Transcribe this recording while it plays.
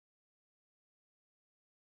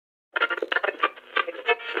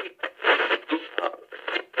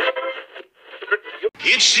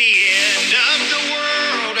It's the end of the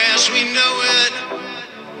world as we know it.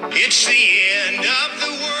 It's the end of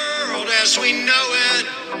the world as we know it.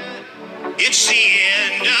 It's the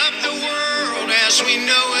end of the world as we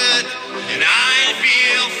know it. And I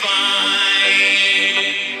feel fine.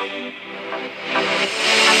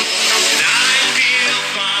 And I feel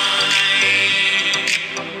fine.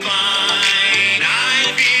 Fine.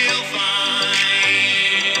 I feel fine.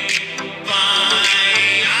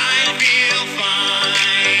 Fine. I feel fine.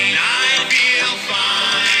 I feel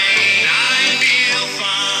fine. I feel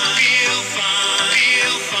fine. Feel fine.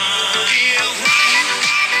 Feel fine. Feel fine.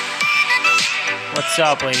 What's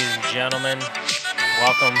up, ladies and gentlemen?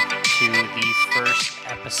 Welcome to the first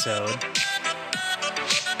episode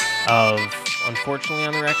of Unfortunately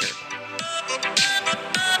on the Record.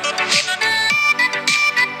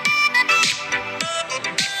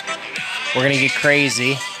 We're gonna get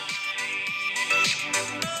crazy.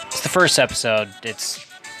 It's the first episode.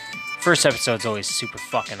 First episode's always super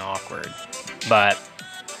fucking awkward, but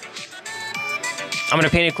I'm going to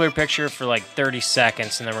paint a clear picture for like 30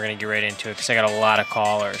 seconds, and then we're going to get right into it, because I got a lot of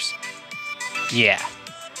callers. Yeah,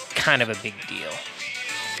 kind of a big deal.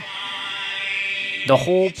 The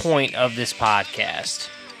whole point of this podcast,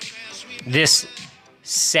 this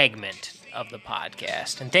segment of the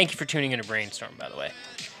podcast, and thank you for tuning into Brainstorm, by the way.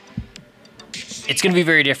 It's going to be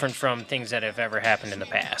very different from things that have ever happened in the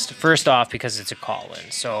past. First off, because it's a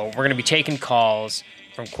call-in. So we're going to be taking calls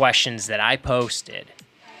from questions that I posted.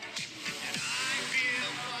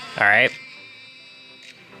 All right,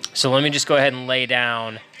 so let me just go ahead and lay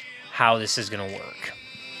down how this is going to work.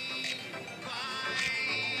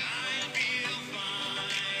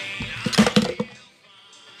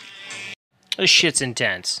 This shit's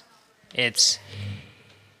intense. It's,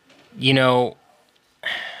 we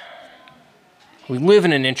live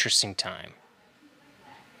in an interesting time.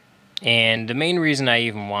 And the main reason I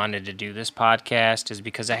even wanted to do this podcast is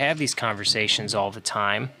because I have these conversations all the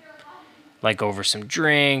time. Like over some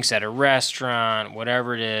drinks, at a restaurant,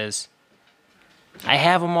 whatever it is. I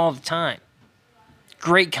have them all the time.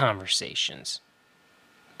 Great conversations.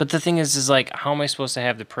 But the thing is like, how am I supposed to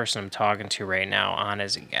have the person I'm talking to right now on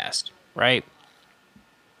as a guest, right?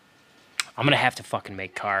 I'm going to have to fucking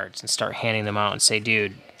make cards and start handing them out and say,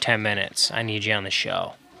 dude, 10 minutes, I need you on the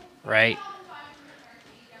show, right?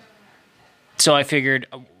 So I figured,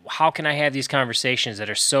 how can I have these conversations that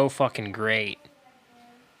are so fucking great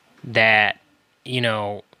that,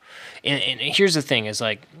 and here's the thing is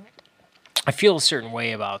like, I feel a certain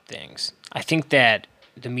way about things. I think that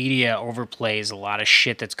the media overplays a lot of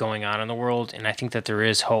shit that's going on in the world, and I think that there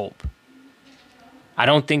is hope. I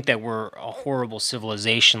don't think that we're a horrible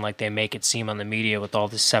civilization like they make it seem on the media with all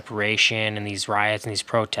this separation and these riots and these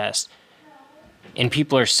protests. And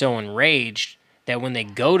people are so enraged that when they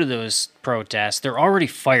go to those protests, they're already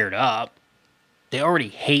fired up. They already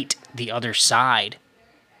hate the other side.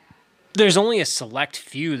 There's only a select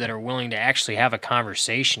few that are willing to actually have a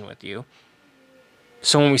conversation with you.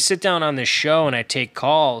 So when we sit down on this show and I take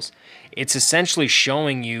calls, it's essentially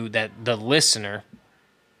showing you, that the listener,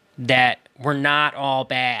 that we're not all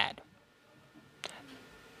bad.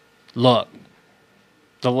 Look,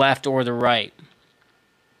 the left or the right,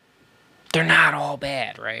 they're not all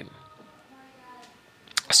bad, right?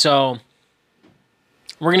 So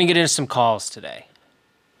we're going to get into some calls today.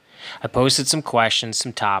 I posted some questions,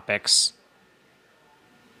 some topics.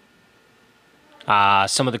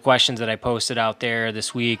 Some of the questions that I posted out there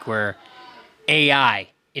this week were, AI,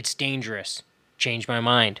 it's dangerous. Changed my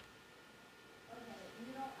mind.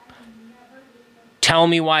 Tell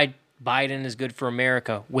me why Biden is good for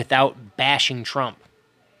America without bashing Trump.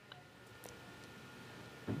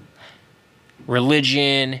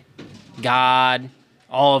 Religion, God,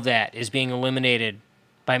 all of that is being eliminated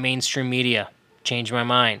by mainstream media. Changed my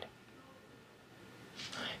mind.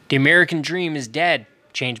 The American dream is dead.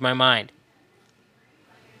 Changed my mind.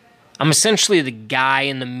 I'm essentially the guy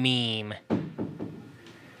in the meme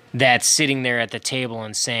that's sitting there at the table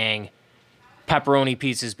and saying, pepperoni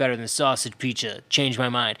pizza is better than sausage pizza. Changed my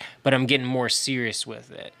mind. But I'm getting more serious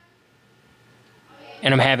with it.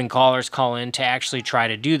 And I'm having callers call in to actually try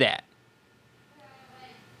to do that.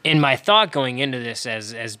 And my thought going into this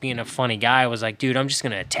as being a funny guy was like, dude, I'm just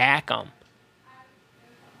going to attack them.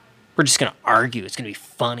 We're just going to argue. It's going to be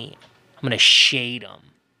funny. I'm going to shade them.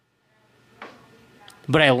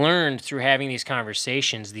 But I learned through having these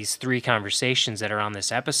conversations, these 3 conversations that are on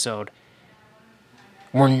this episode,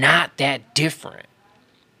 we're not that different.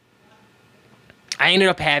 I ended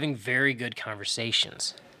up having very good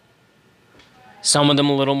conversations. Some of them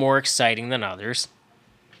a little more exciting than others.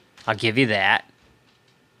 I'll give you that.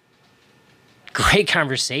 Great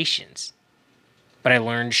conversations. but I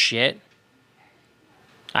learned shit.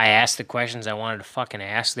 I asked the questions I wanted to fucking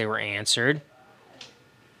ask. They were answered.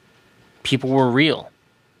 People were real.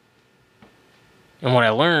 And what I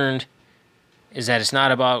learned is that it's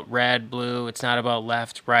not about red, blue. It's not about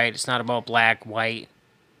left, right. It's not about black, white,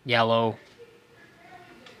 yellow,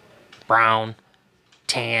 brown,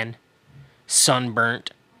 tan,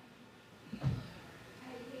 sunburnt.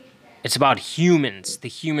 It's about humans, the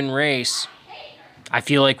human race. I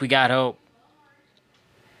feel like we got hope.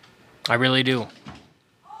 I really do.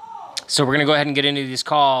 So we're going to go ahead and get into these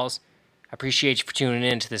calls. I appreciate you for tuning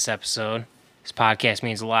in to this episode. This podcast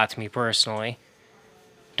means a lot to me personally.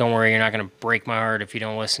 Don't worry, you're not going to break my heart if you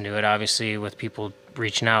don't listen to it. Obviously, with people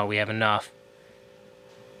reaching out, we have enough.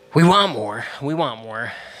 We want more. We want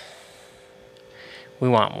more. We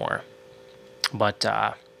want more. But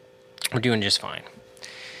we're doing just fine.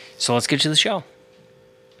 So let's get to the show.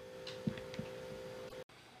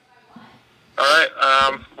 All right.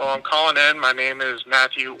 Well, I'm calling in. My name is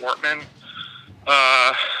Matthew Ortman.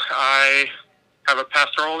 I have a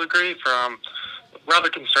pastoral degree from rather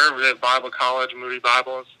conservative Bible college, Moody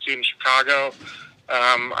Bible Institute in Chicago.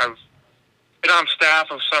 I've been on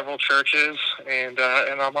staff of several churches, and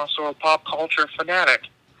I'm also a pop culture fanatic.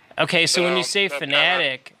 Okay, so when you say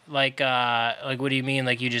fanatic, like what do you mean?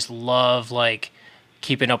 Like you just love like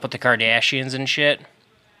keeping up with the Kardashians and shit?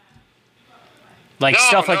 Like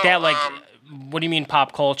stuff like that. Like, what do you mean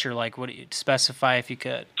pop culture? Like, what do you specify if you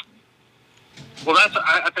could? Well,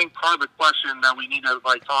 I think part of the question that we need to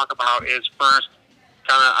like talk about is first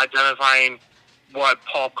kind of identifying what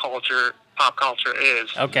pop culture is.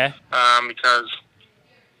 Okay. Because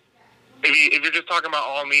if you're just talking about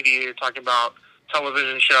all media, you're talking about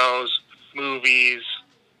television shows, movies,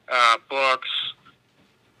 books,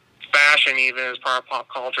 fashion, even as part of pop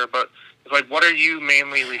culture. But like, what are you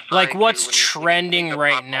mainly referring to? Like, what's trending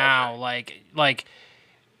right now? Like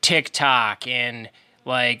TikTok and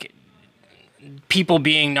like people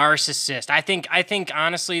being narcissist. I think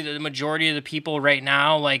honestly the majority of the people right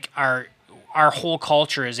now, like our whole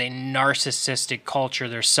culture is a narcissistic culture.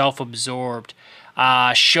 They're self-absorbed.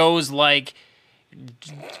 Shows like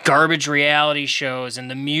garbage reality shows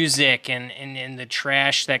and the music and the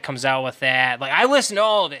trash that comes out with that. Like, I listen to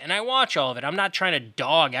all of it and I watch all of it. I'm not trying to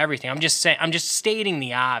dog everything. I'm just stating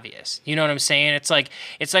the obvious. You know what I'm saying? It's like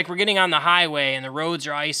we're getting on the highway and the roads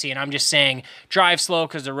are icy and I'm just saying drive slow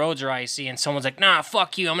because the roads are icy, and someone's like, nah,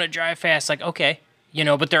 fuck you, I'm gonna drive fast. Like, okay, you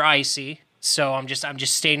know, but they're icy. So I'm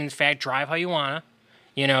just stating the fact, drive how you wanna.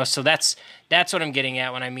 You know, so that's what I'm getting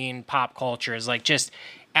at when I mean pop culture, is like just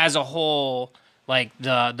as a whole, like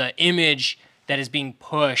the image that is being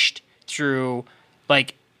pushed through,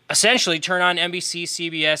 like, essentially turn on NBC,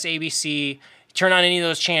 CBS, ABC, turn on any of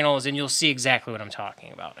those channels and you'll see exactly what I'm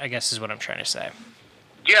talking about, I guess is what I'm trying to say.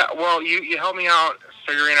 Yeah, well, you helped me out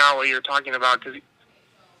figuring out what you're talking about, because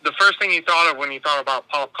the first thing you thought of when you thought about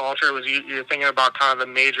pop culture was you're thinking about kind of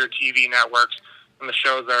the major TV networks and the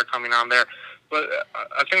shows that are coming on there. But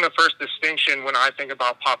I think the first distinction when I think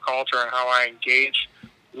about pop culture and how I engage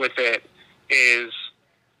with it is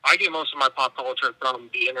I get most of my pop culture from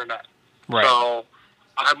the internet. Right. So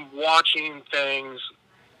I'm watching things.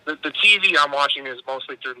 The TV I'm watching is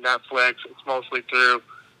mostly through Netflix. It's mostly through,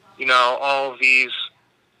 you know, all of these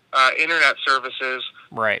internet services,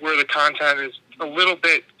 right, where the content is a little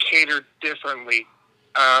bit catered differently.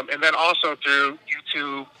 And then also through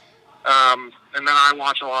YouTube. And then I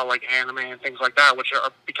watch a lot of like anime and things like that, which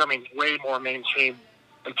are becoming way more mainstream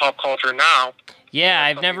in pop culture now. Yeah,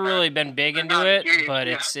 I've never really been big into it, but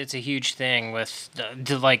it's a huge thing with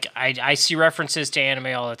the like I see references to anime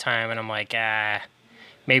all the time, and I'm like,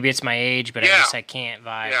 maybe it's my age, but I can't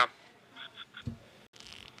vibe. Yeah.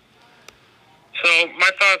 So my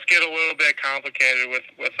thoughts get a little bit complicated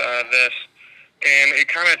with this, and it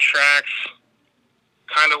kind of tracks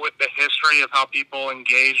kind of with the history of how people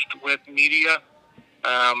engaged with media.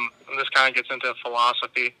 And this kind of gets into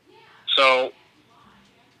philosophy. So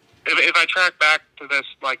if I track back to this,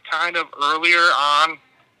 like kind of earlier on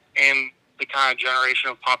in the kind of generation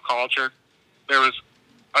of pop culture, there was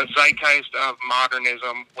a zeitgeist of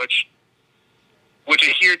modernism, which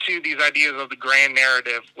adhered to these ideas of the grand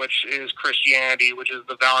narrative, which is Christianity, which is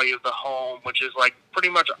the value of the home, which is like pretty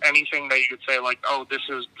much anything that you could say like, oh, this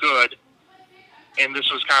is good. And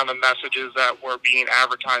this was kind of the messages that were being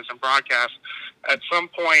advertised and broadcast. At some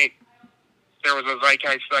point, there was a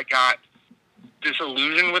zeitgeist that got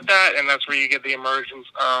disillusioned with that, and that's where you get the emergence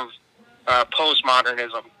of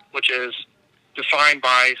postmodernism, which is defined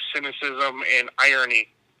by cynicism and irony.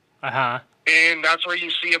 Uh-huh. And that's where you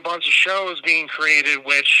see a bunch of shows being created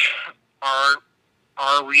which are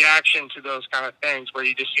a reaction to those kind of things, where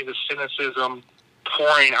you just see the cynicism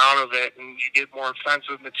pouring out of it, and you get more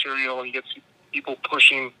offensive material, and you get people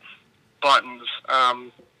pushing buttons.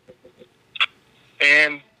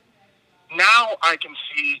 And now I can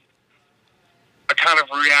see a kind of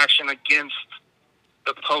reaction against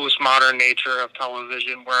the postmodern nature of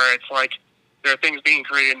television, where it's like there are things being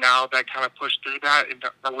created now that kind of push through that and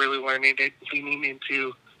are really leaning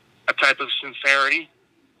into a type of sincerity,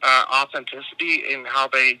 authenticity in how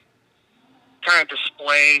they kind of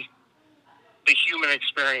display the human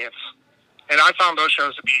experience. And I found those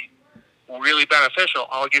shows to be really beneficial.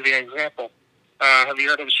 I'll give you an example. Have you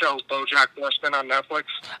heard of the show BoJack Horseman on Netflix?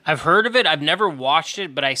 I've heard of it. I've never watched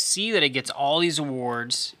it, but I see that it gets all these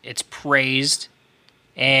awards. It's praised,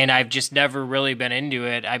 and I've just never really been into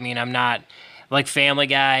it. I mean, I'm not like Family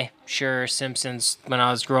Guy, sure, Simpsons when I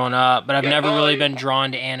was growing up, but I've never really been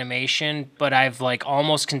drawn to animation. But I've like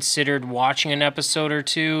almost considered watching an episode or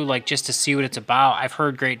two, like just to see what it's about. I've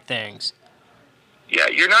heard great things. Yeah,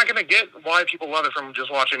 you're not going to get why people love it from just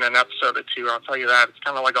watching an episode or two. I'll tell you that. It's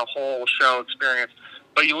kind of like a whole show experience.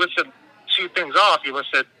 But you listed two things off. You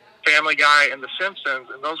listed Family Guy and The Simpsons,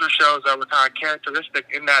 and those are shows that were kind of characteristic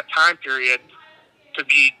in that time period to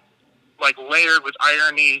be like layered with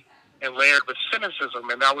irony and layered with cynicism,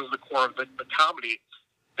 and that was the core of the comedy.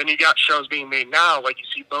 Then you got shows being made now, like you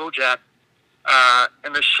see BoJack,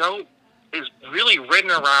 and the show is really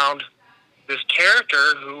written around this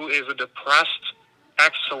character who is a depressed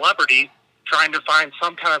ex-celebrity trying to find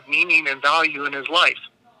some kind of meaning and value in his life.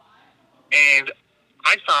 And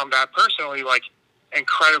I found that personally like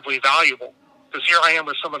incredibly valuable, because here I am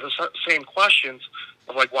with some of the same questions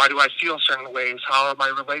of like, why do I feel certain ways? How are my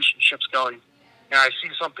relationships going? And I see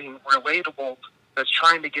something relatable that's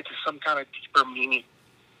trying to get to some kind of deeper meaning.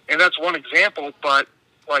 And that's one example, but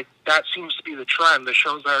like that seems to be the trend. The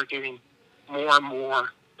shows that are getting more and more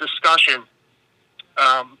discussion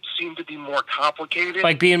seem to be more complicated.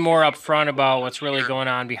 Like being more upfront about what's really going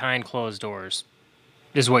on behind closed doors,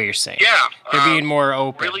 is what you're saying. Yeah. They're being more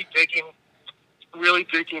open. Really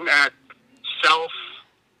digging at self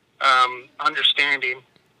understanding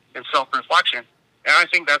and self-reflection. And I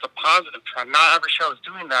think that's a positive trend. Not every show is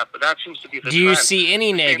doing that, but that seems to be the trend. Do you see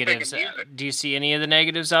any negatives? Do you see any of the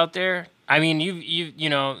negatives out there? I mean, you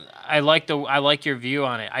know, I like your view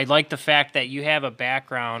on it. I like the fact that you have a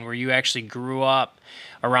background where you actually grew up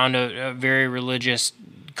around a very religious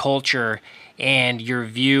culture, and your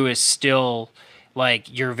view is still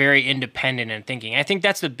like you're very independent in thinking. I think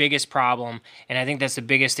that's the biggest problem, and I think that's the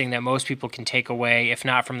biggest thing that most people can take away, if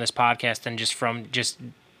not from this podcast, then just from just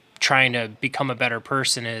trying to become a better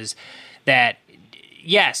person, is that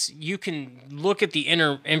yes, you can look at the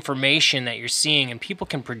inner information that you're seeing and people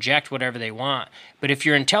can project whatever they want. But if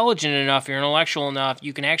you're intelligent enough, you're intellectual enough,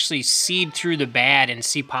 you can actually seed through the bad and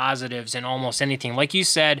see positives in almost anything. Like you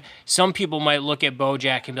said, some people might look at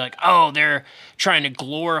BoJack and be like, oh, they're trying to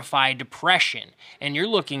glorify depression. And you're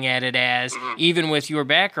looking at it as, even with your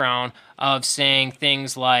background of saying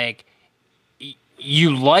things like,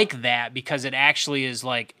 you like that because it actually is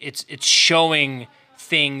like, it's showing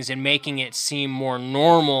things and making it seem more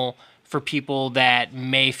normal for people that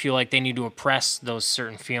may feel like they need to oppress those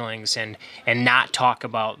certain feelings and not talk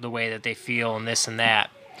about the way that they feel and this and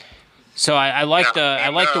that. So I like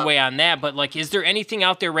the way on that. But like, is there anything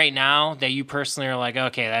out there right now that you personally are like,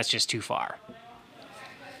 okay, that's just too far?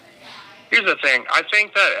 Here's the thing. I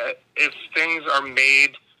think that if things are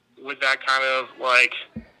made with that kind of like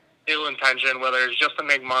ill intention, whether it's just to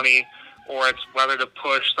make money or it's whether to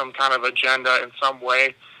push some kind of agenda in some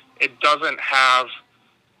way, it doesn't have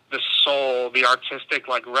the soul, the artistic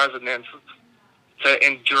like resonance to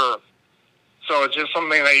endure. So it's just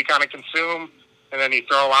something that you kind of consume and then you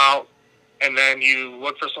throw out, and then you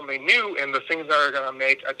look for something new, and the things that are going to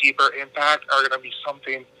make a deeper impact are going to be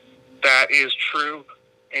something that is true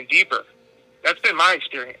and deeper. That's been my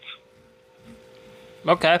experience.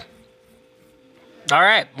 Okay. All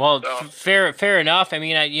right. Well, fair enough. I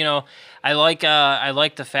mean, I like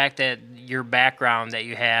the fact that your background that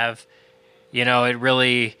you have, you know, it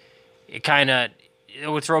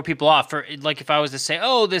would throw people off. For like, if I was to say,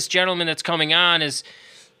 oh, this gentleman that's coming on is,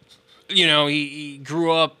 you know, he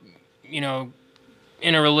grew up, you know,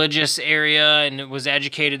 in a religious area and was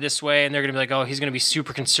educated this way, and they're gonna be like, oh, he's gonna be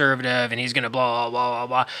super conservative and he's gonna blah blah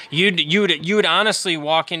blah blah. You would honestly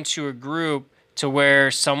walk into a group to where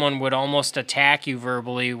someone would almost attack you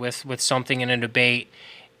verbally with something in a debate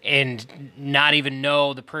and not even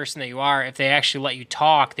know the person that you are. If they actually let you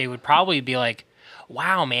talk, they would probably be like,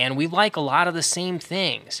 wow, man, we like a lot of the same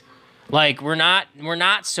things. Like, we're not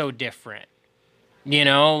so different. You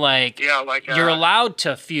know, like, you're allowed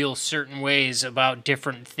to feel certain ways about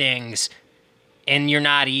different things, and you're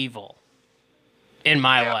not evil. in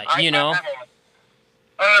my Yeah, life, you know?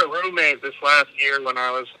 I had a roommate this last year when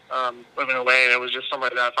I was living away, and it was just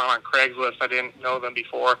somebody that I found on Craigslist. I didn't know them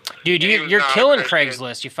before. Dude, And he was you're not a killing Christian.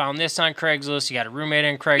 Craigslist. You found this on Craigslist. You got a roommate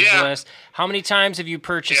on Craigslist. How many times have you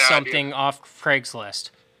purchased Yeah, I do. something off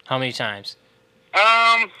Craigslist? How many times?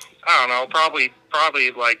 I don't know,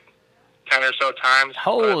 probably like 10 or so times.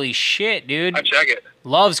 Holy shit, dude. but I check it.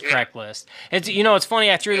 Loves Yeah. Craigslist. It's it's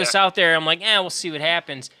funny. I threw this out there. I'm like, we'll see what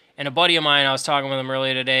happens. And a buddy of mine, I was talking with him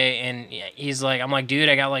earlier today, and he's like, I'm like, dude,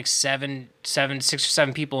 I got like six or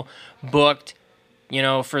seven people booked,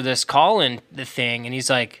 for this call-in the thing. And he's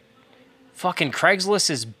like, fucking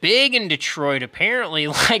Craigslist is big in Detroit, apparently.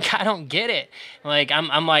 Like, I don't get it. Like,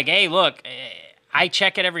 I'm like, hey, look, I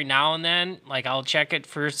check it every now and then. Like, I'll check it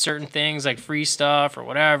for certain things, like free stuff or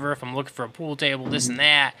whatever. If I'm looking for a pool table, this and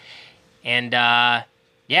that. And,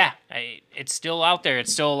 it's still out there.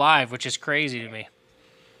 It's still alive, which is crazy to me.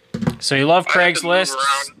 So you love I have to move Craigslist.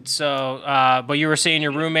 around. So, but you were saying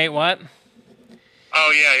your roommate what?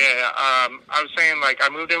 Oh, yeah. I was saying, like, I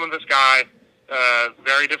moved in with this guy,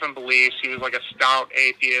 very different beliefs. He was like a stout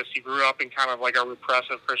atheist. He grew up in kind of like a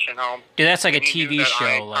repressive Christian home. Dude, that's like a And he TV knew that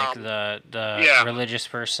show, like the yeah. religious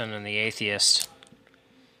person and the atheist.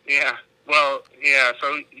 Yeah. Well, yeah,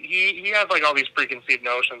 so he had like all these preconceived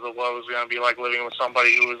notions of what it was going to be like living with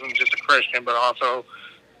somebody who wasn't just a Christian, but also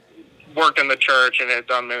worked in the church and had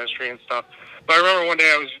done ministry and stuff. But I remember one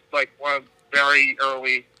day I was like very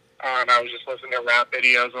early on, I was just listening to rap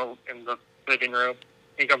videos in the living room.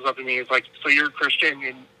 He comes up to me, he's like, so you're a Christian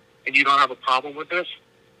and you don't have a problem with this?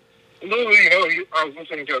 And literally, I was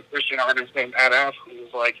listening to a Christian artist named NF, who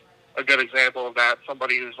was like a good example of that,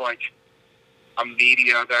 somebody who's like a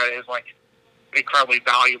media that is like incredibly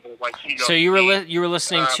valuable. Like So you were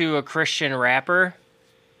listening to a Christian rapper?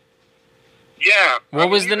 Yeah. What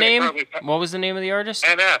was the name? What was the name of the artist?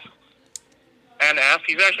 NF.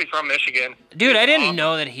 He's actually from Michigan. Dude, I didn't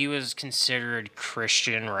know that he was considered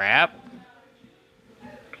Christian rap.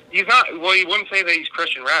 He's not. Well, he wouldn't say that he's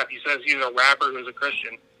Christian rap. He says he's a rapper who's a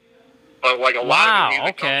Christian. But like a lot of Wow. his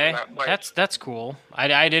music Okay. comes from that place. That's cool.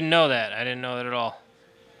 I didn't know that. I didn't know that at all.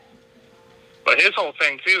 But his whole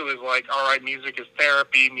thing too is like, all right, music is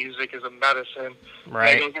therapy. Music is a medicine.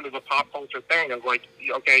 Right. And it goes into the pop culture thing of like,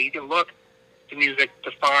 okay, you can look to music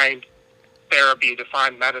to find therapy, to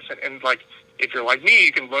find medicine, and like if you're like me,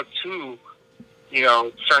 you can look to,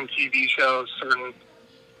 certain TV shows,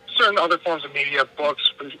 certain other forms of media,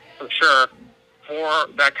 books for sure, for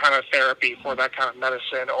that kind of therapy, for that kind of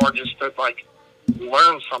medicine, or just to like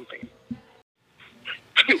learn something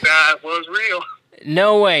that was real.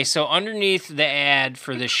 No way. So underneath the ad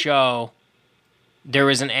for the show, there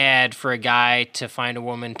was an ad for a guy to find a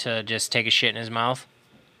woman to just take a shit in his mouth.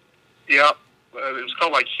 Yep. It was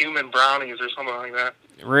called like Human Brownies or something like that.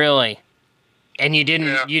 Really? And you didn't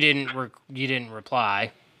Yeah. you didn't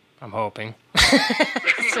reply. I'm hoping. No,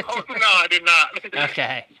 I did not.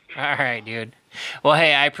 Okay. All right, dude. Well,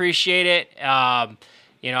 hey, I appreciate it.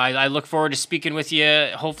 I look forward to speaking with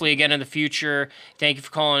you, hopefully again in the future. Thank you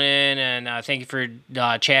for calling in, and thank you for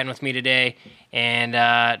chatting with me today. And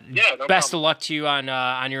no best problem. of luck to you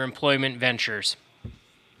on your employment ventures.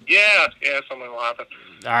 Yeah, something will happen.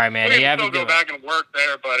 All right, man. We You can have a still good go one. back and work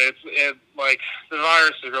there, but it's like the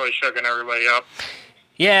virus is really shooking everybody up.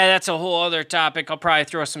 Yeah, that's a whole other topic. I'll probably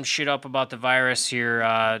throw some shit up about the virus here,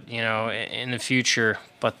 in the future.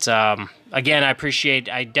 But again, I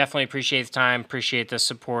definitely appreciate the time, appreciate the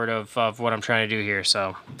support of what I'm trying to do here.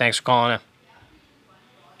 So thanks for calling in.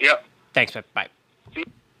 Yep. Thanks, man. Bye.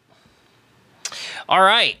 All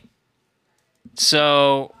right.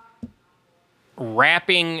 So,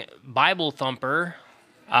 rapping Bible thumper,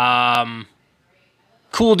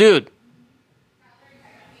 cool dude.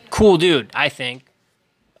 Cool dude, I think.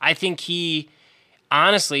 I think he's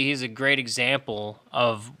a great example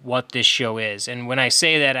of what this show is. And when I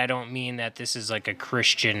say that, I don't mean that this is like a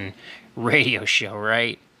Christian radio show,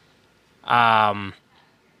 right? What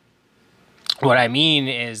I mean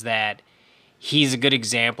is that he's a good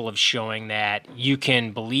example of showing that you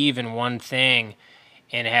can believe in one thing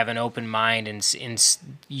and have an open mind, and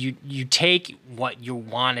you take what you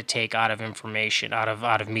want to take out of information, out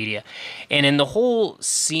of media. And in the whole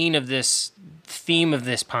theme of this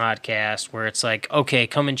podcast, where it's like, okay,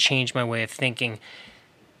 come and change my way of thinking,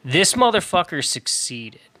 this motherfucker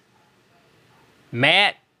succeeded.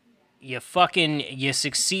 Matt, you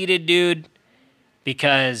succeeded, dude,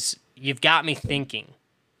 because you've got me thinking.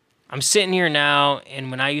 I'm sitting here now,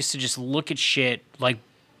 and when I used to just look at shit like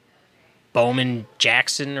Bowman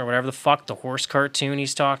Jackson or whatever the fuck, the horse cartoon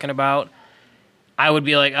he's talking about, I would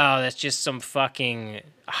be like, oh, that's just some fucking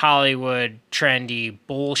Hollywood trendy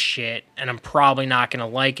bullshit, and I'm probably not going to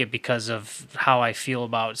like it because of how I feel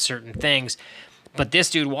about certain things. But this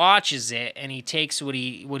dude watches it, and he takes what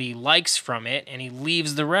he likes from it, and he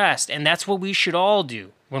leaves the rest. And that's what we should all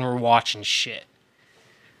do when we're watching shit.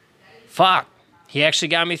 Fuck. He actually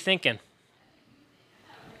got me thinking.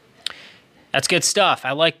 That's good stuff.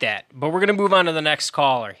 I like that. But we're going to move on to the next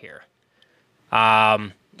caller here.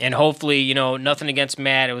 And hopefully, you know, nothing against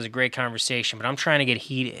Matt. It was a great conversation, but I'm trying to get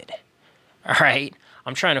heated. All right?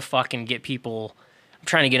 I'm trying to fucking get people, I'm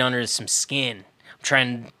trying to get under some skin. I'm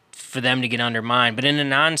trying for them to get under mine, but in a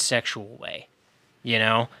non-sexual way. You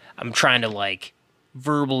know? I'm trying to, like,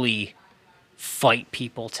 verbally fight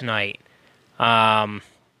people tonight. But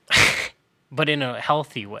in a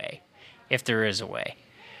healthy way, if there is a way.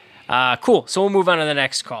 Cool. So we'll move on to the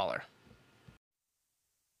next caller.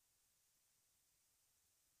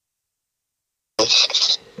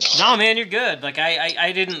 No, man, you're good. Like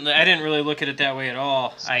I didn't really look at it that way at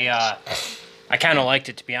all. I kind of liked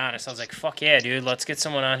it, to be honest. I was like, fuck yeah, dude, let's get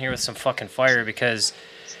someone on here with some fucking fire, because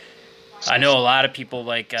I know a lot of people,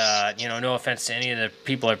 like, you know, no offense to any of the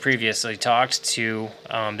people I previously talked to,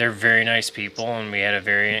 they're very nice people, and we had a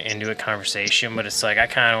very into it conversation, but it's like, I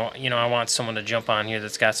kind of, you know, I want someone to jump on here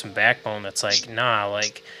that's got some backbone, that's like, nah,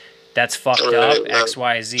 like, that's fucked up, X,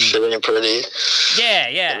 Y, Z. Pretty.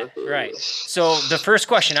 Yeah, right. So the first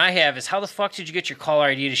question I have is, how the fuck did you get your caller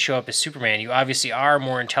ID to show up as Superman? You obviously are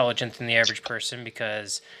more intelligent than the average person,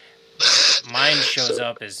 because mine shows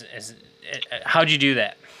up as how'd you do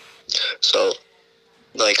that? So,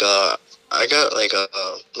 like, I got, like,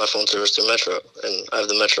 my phone service through Metro, and I have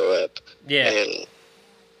the Metro app. Yeah. And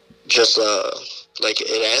just, like,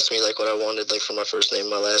 it asked me, like, what I wanted, like, for my first name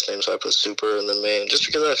and my last name, so I put Super and then Man, just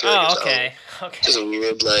because I feel like it's okay. Just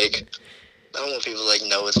weird, like, I don't want people to, like,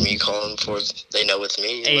 know it's me calling before they know it's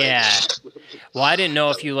me. Like. Yeah. Well, I didn't know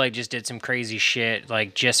if you, like, just did some crazy shit,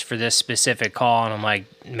 like, just for this specific call, and I'm like,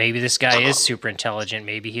 maybe this guy is super intelligent.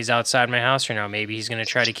 Maybe he's outside my house right now. Maybe he's going to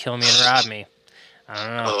try to kill me and rob me. I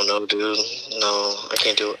don't know. Oh, no, dude. No, I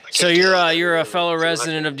can't do it. So you're a fellow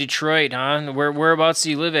resident of Detroit, huh? Whereabouts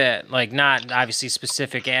do you live at? Like, not obviously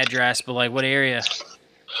specific address, but, like, what area?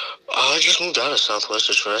 I just moved out of Southwest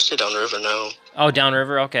Detroit. I stay downriver now. Oh,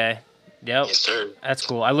 downriver? Okay. Yep. Yes, sir. That's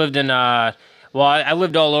cool. I lived in, I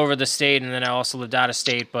lived all over the state, and then I also lived out of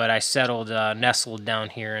state, but I settled, nestled down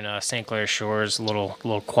here in St. Clair Shores, a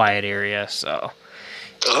little quiet area, so.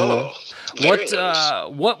 Oh.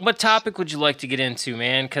 What topic would you like to get into,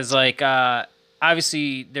 man? Because, like,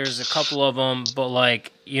 obviously there's a couple of them, but,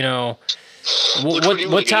 like, you know,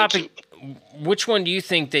 what topic? Which one do you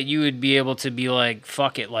think that you would be able to be like,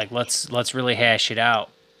 fuck it, like, let's really hash it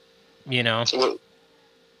out, you know? Well,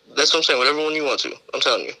 that's what I'm saying. Whatever one you want to. I'm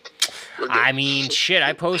telling you. I mean, shit,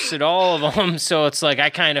 I posted all of them, so it's like I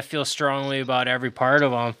kind of feel strongly about every part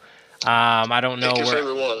of them. I don't know Pick your where.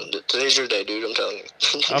 favorite one. Today's your day, dude. I'm telling you.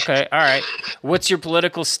 Okay, all right. What's your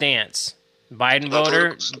political stance? Biden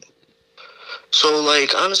voter? So,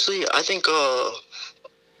 like, honestly, I think I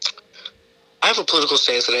have a political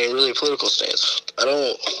stance that ain't really a political stance. I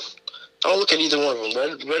don't look at either one of them.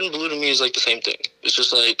 Red and blue to me is like the same thing. It's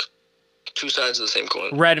just like two sides of the same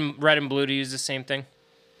coin. Red and blue to use the same thing?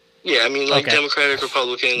 Yeah, I mean, like, Okay. Democratic,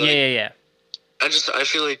 Republican. Like, Yeah. I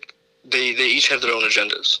feel like they each have their own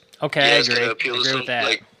agendas. Okay, Yeah, I it's agree. gonna appeal I to agree some, with that.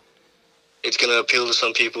 like, it's gonna appeal to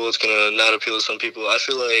some people. It's gonna not appeal to some people. I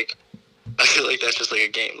feel like that's just like a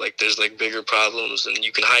game. Like, there's like bigger problems, and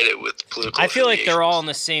you can hide it with political. I feel like they're all in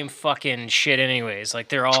affiliations. the same fucking shit anyways. Like,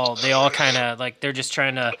 they all kind of, like, they're just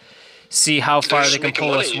trying to see how far just they can making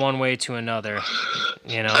pull us money. one way to another,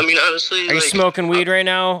 you know? I mean, honestly, Are you like, smoking weed right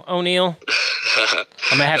now, O'Neal?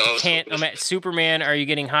 I'm gonna have No, to I'm at Superman. Are you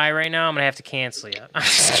getting high right now? I'm gonna have to cancel you. I'm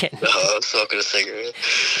just kidding. No, I'm smoking a cigarette.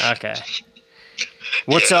 Okay.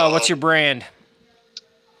 What's your brand?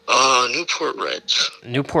 Newport Reds.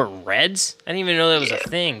 Newport Reds? I didn't even know that was a Yeah.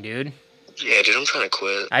 thing, dude. Yeah, dude, I'm trying to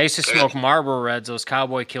quit. I used to smoke Marlboro Reds, those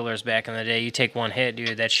cowboy killers back in the day. You take one hit,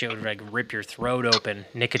 dude, that shit would, like, rip your throat open.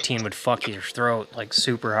 Nicotine would fuck your throat, like,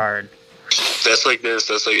 super hard. That's like this.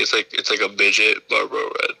 That's like it's like a midget Marlboro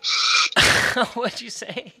Red. What'd you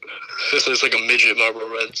say? It's like a midget Marlboro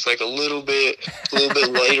Red. It's like a little bit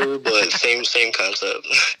lighter, but same concept.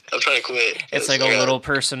 I'm trying to quit. It's like a little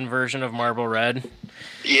person version of Marlboro Red.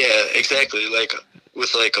 Yeah, exactly. Like,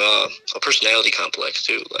 with like a personality complex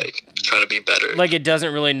too. Like, trying to be better. Like, it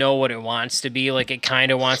doesn't really know what it wants to be. Like, it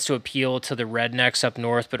kind of wants to appeal to the rednecks up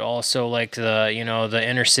north, but also, like, the, you know, the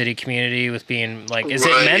inner city community with being, like, is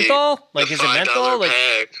Right. it menthol? Like, The is it menthol? $5 Like,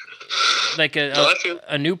 pack. like No, I feel-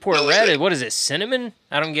 a Newport no, it's Red? like- What is it, cinnamon?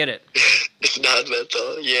 I don't get it. It's not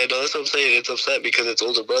menthol. Yeah, no, that's what I'm saying. It's upset because its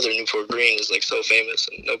older brother, Newport Green, is like so famous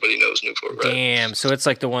and nobody knows Newport Red. Damn. So it's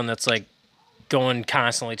like the one that's like going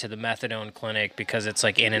constantly to the methadone clinic because it's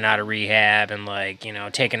like in and out of rehab and like, you know,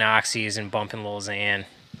 taking oxys and bumping Lil Xan.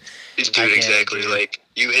 Dude, exactly. Like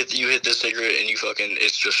you hit the cigarette and you fucking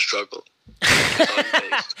it's just struggle.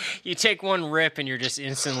 You take one rip and you're just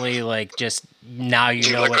instantly like just now you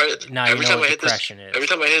Dude, know what depression is. Every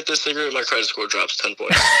time I hit this cigarette, my credit score drops 10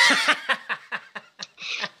 points.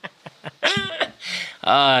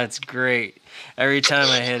 It's great. Every time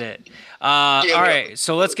I hit it. All right,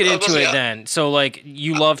 so let's get into it then. So like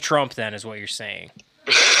you love Trump then is what you're saying.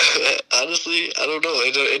 Honestly, I don't know.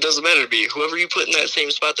 It doesn't matter to me. Whoever you put in that same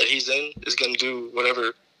spot that he's in is going to do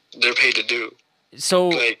whatever they're paid to do. So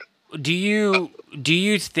like, do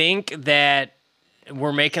you think that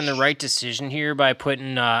we're making the right decision here by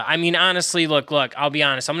putting I mean honestly, look, I'll be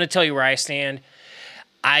honest. I'm going to tell you where I stand.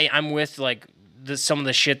 I'm with like some of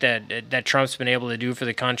the shit that Trump's been able to do for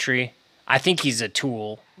the country. I think he's a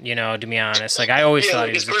tool, you know, to be honest. Like, I always thought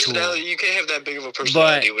he was a tool. You can't have that big of a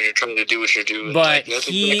personality when you're trying to do what you're doing. But like,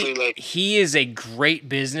 he is a great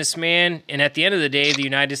businessman, and at the end of the day, the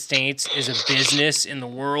United States is a business in the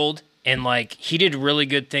world, and, like, he did really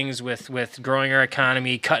good things with growing our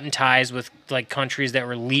economy, cutting ties with, like, countries that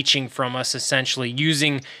were leeching from us, essentially,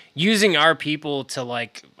 using our people to,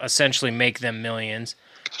 like, essentially make them millions.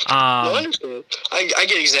 I understand. I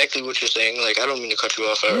get exactly what you're saying. Like, I don't mean to cut you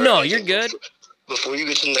off. No, you're good. Before you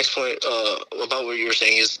get to the next point about what you were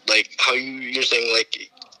saying is, like, how you're saying, like,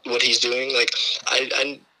 what he's doing. Like,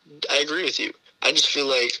 I agree with you. I just feel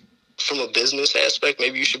like from a business aspect,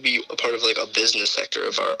 maybe you should be a part of, like, a business sector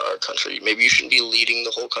of our country. Maybe you shouldn't be leading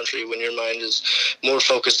the whole country when your mind is more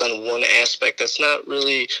focused on one aspect that's not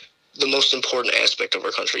really the most important aspect of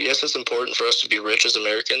our country. Yes, it's important for us to be rich as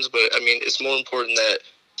Americans, but, I mean, it's more important that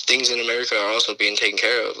things in America are also being taken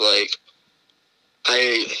care of. Like,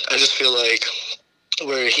 I just feel like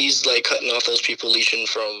where he's like cutting off those people leeching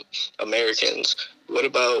from Americans, what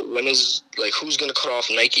about who's going to cut off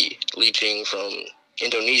Nike leeching from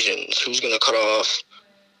Indonesians? Who's going to cut off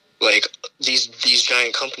like these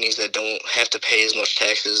giant companies that don't have to pay as much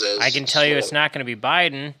taxes as I can tell you it's not going to be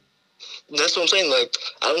Biden. That's what I'm saying. Like,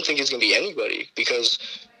 I don't think it's going to be anybody because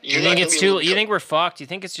you think it's too? You think we're fucked? You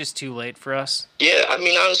think it's just too late for us? Yeah, I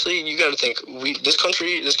mean, honestly, you got to think this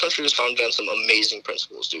country was founded on some amazing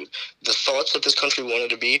principles, dude. The thoughts that this country wanted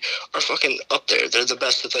to be are fucking up there. They're the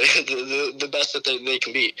best that the best that they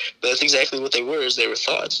can be. But that's exactly what they were. Is they were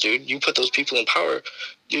thoughts, dude. You put those people in power,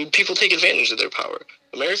 dude. People take advantage of their power.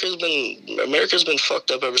 America's been fucked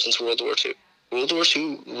up ever since World War II. World War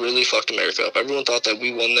II really fucked America up. Everyone thought that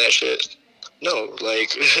we won that shit. No,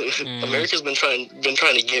 like America's been trying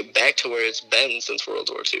to get back to where it's been since World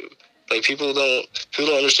War II. Like people don't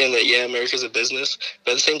understand that. Yeah, America's a business,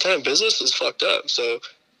 but at the same time, business is fucked up. So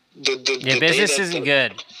the business isn't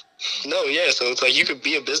good. No, yeah. So it's like you could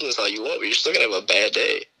be a business all you want, but you're still gonna have a bad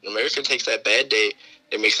day. America takes that bad day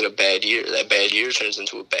and makes it a bad year. That bad year turns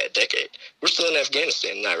into a bad decade. We're still in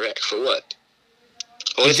Afghanistan, not Iraq. For what?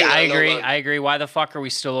 I agree. Why the fuck are we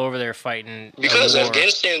still over there fighting? Because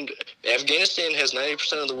Afghanistan has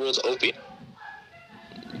 90% of the world's opium.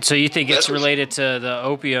 So you think it's related to the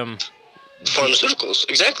opium? Pharmaceuticals,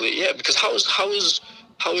 exactly. Yeah, because how is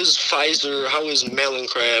Pfizer, how is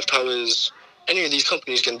Mallinckrodt, how is any of these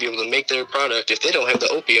companies going to be able to make their product if they don't have the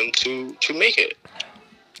opium to make it?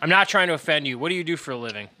 I'm not trying to offend you. What do you do for a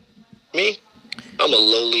living? Me? I'm a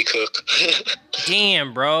lowly cook.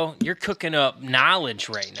 Damn, bro, you're cooking up knowledge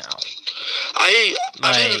right now.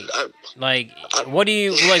 What do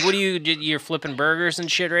you? You're flipping burgers and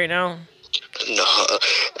shit right now? No,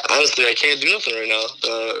 honestly, I can't do nothing right now.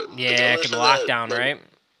 The lockdown, right?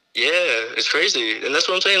 Yeah, it's crazy, and that's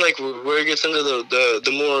what I'm saying. Like, where it gets into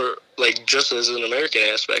the more like just as an American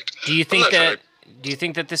aspect. Do you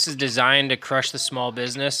think that this is designed to crush the small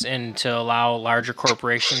business and to allow larger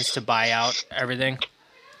corporations to buy out everything?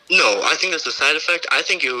 No, I think that's a side effect. I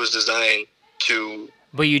think it was designed to...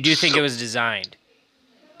 But you do think it was designed?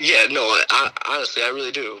 Yeah, no, honestly, I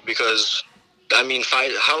really do. Because, I mean,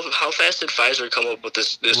 how fast did Pfizer come up with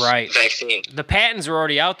this vaccine? The patents were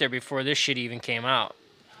already out there before this shit even came out.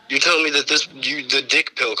 You're telling me that the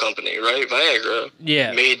dick pill company, right, Viagra,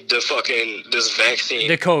 made this vaccine.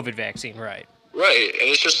 The COVID vaccine, right. Right, and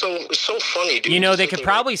it's just so funny, dude. You know, they could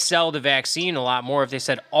probably sell the vaccine a lot more if they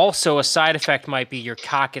said also a side effect might be your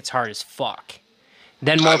cock gets hard as fuck.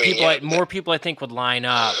 Then more people I think would line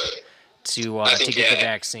up to get the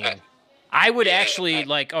vaccine. I would actually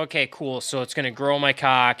okay, cool. So it's gonna grow my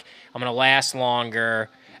cock. I'm gonna last longer.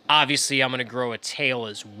 Obviously, I'm gonna grow a tail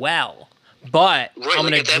as well. But Right, I'm like,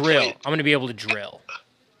 gonna at that drill. point- I'm gonna be able to drill.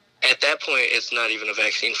 At that point, it's not even a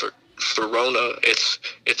vaccine for Rona. It's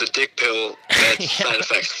a dick pill that side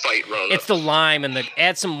effects fight Rona. It's the lime and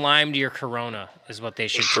add some lime to your Corona is what they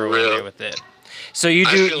should For throw in real. there with it. So you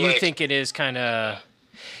I feel like- think it is kind of.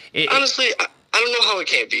 Honestly, I don't know how it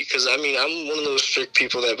can't be, because I mean, I'm one of those strict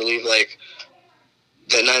people that believe like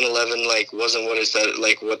that 9/11 like wasn't what it said,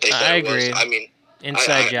 like what they said I it was. agree. I mean,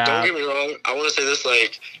 Inside job. Don't get me wrong. I want to say this,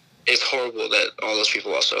 like, it's horrible that all those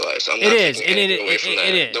people lost their lives. I'm It not is. taking anything away from that.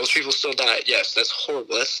 It is. Those people still died. Yes, that's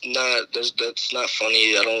horrible. That's not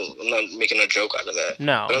funny. I'm not making a joke out of that.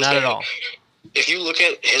 No, But I'm not at saying, all. If you look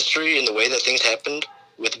at history and the way that things happened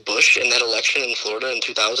with Bush in that election in Florida in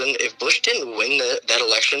 2000, if Bush didn't win that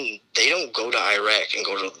election, they don't go to Iraq and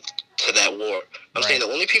go to that war. I'm saying the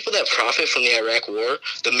only people that profit from the Iraq war,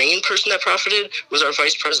 the main person that profited was our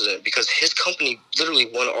vice president, because his company literally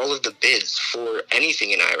won all of the bids for anything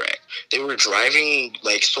in Iraq. They were driving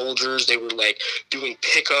like soldiers. They were like doing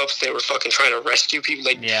pickups. They were fucking trying to rescue people.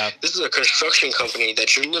 Like, this is a construction company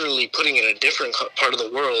that you're literally putting in a different part of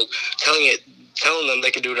the world, telling them they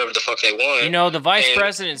can do whatever the fuck they want. You know, the vice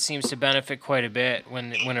president seems to benefit quite a bit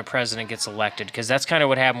when a president gets elected, because that's kind of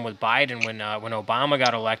what happened with Biden when Obama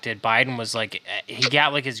got elected. Biden was like, he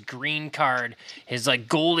got like his green card, his like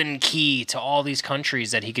golden key to all these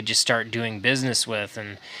countries that he could just start doing business with.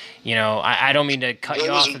 And you know, I don't mean to cut you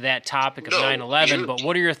off of that topic of 9/11, but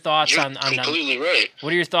what are your thoughts on completely right.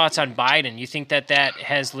 What are your thoughts on Biden? You think that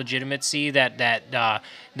has legitimacy? That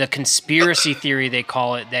the conspiracy theory, they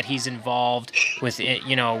call it, that he's involved with it,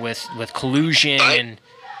 you know, with collusion, and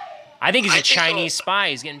I think he's a Chinese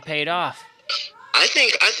spy. He's getting paid off. I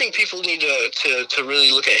think people need to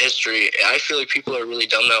really look at history. I feel like people are really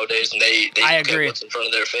dumb nowadays, and they look at what's in front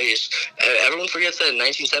of their face. Everyone forgets that in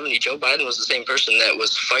 1970, Joe Biden was the same person that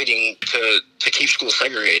was fighting to keep schools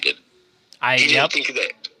segregated. He didn't think of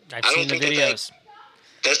that. I've seen the videos.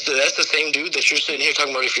 That's the same dude that you're sitting here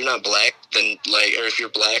talking about. If you're not black, then like, or if you're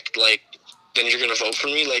black, like, then you're gonna vote for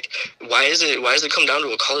me. Like, why is it come down to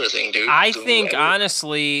a color thing, dude? I think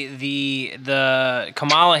honestly, the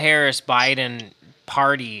Kamala Harris Biden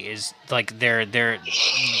party is like that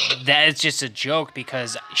is just a joke,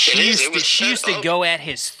 because she used to go at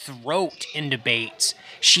his throat in debates.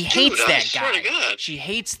 She hates that guy. She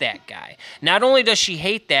hates that guy. Not only does she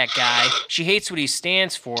hate that guy, she hates what he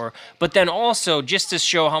stands for, but then also, just to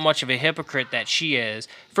show how much of a hypocrite that she is,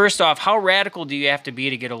 first off, how radical do you have to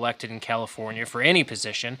be to get elected in California for any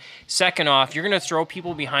position? Second off, you're going to throw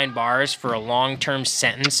people behind bars for a long-term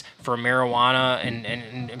sentence for marijuana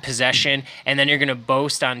and possession, and then you're going to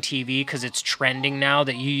boast on TV because it's trending now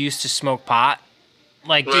that you used to smoke pot?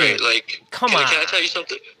 Like, right, dude, like, come on. Can I tell you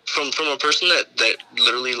something? From a person that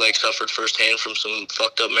literally, like, suffered firsthand from some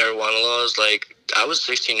fucked up marijuana laws, like, I was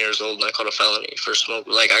 16 years old and I caught a felony for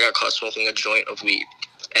smoking. Like, I got caught smoking a joint of weed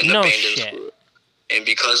and abandoned school. And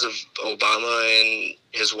because of Obama and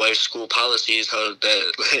his wife's school policies, how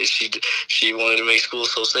that she wanted to make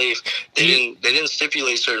schools so safe, they didn't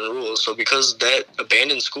stipulate certain rules. So because that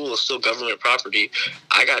abandoned school is still government property,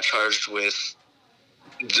 I got charged with,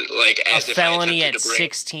 like, as a if felony at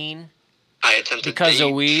 16. I attempted because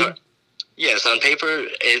of weed. Yes, on paper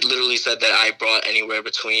it literally said that I brought anywhere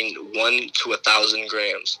between 1 to 1,000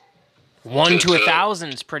 grams. 1 to 1,000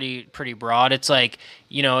 is pretty broad. It's like,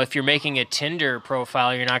 you know, if you're making a Tinder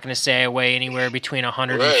profile, you're not going to say I weigh anywhere between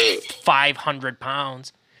 100 and 500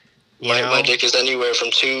 pounds. My dick is anywhere from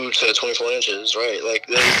 2 to 24 inches, right? Like,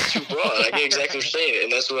 that's too broad. I get exactly what you're saying,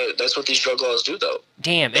 and that's what these drug laws do, though.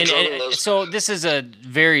 Damn, and so this is a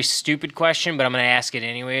very stupid question, but I'm going to ask it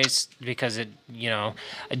anyways, because it, you know,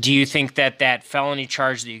 do you think that felony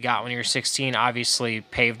charge that you got when you were 16 obviously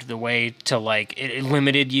paved the way to, like, it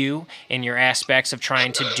limited you in your aspects of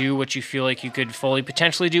trying to do what you feel like you could fully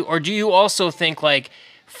potentially do, or do you also think, like,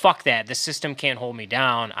 fuck that, the system can't hold me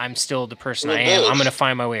down, I'm still the person I am, I'm going to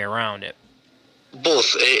find my way around it?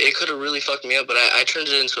 Both. It could have really fucked me up, but I turned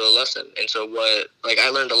it into a lesson. And so I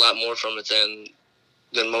learned a lot more from it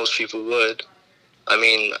than most people would. I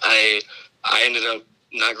mean, I ended up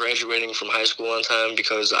not graduating from high school on time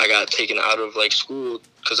because I got taken out of, like, school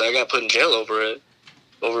because I got put in jail over it.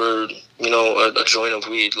 Over, you know, a joint of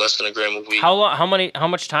weed, less than a gram of weed. How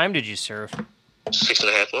much time did you serve?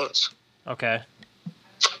 6.5 months. Okay.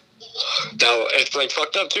 Now, it's, like,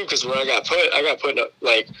 fucked up, too, because where I got put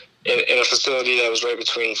like, in a facility that was right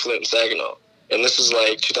between Flint and Saginaw. And this is,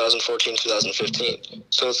 like, 2014, 2015.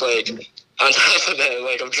 So it's, like, on top of that,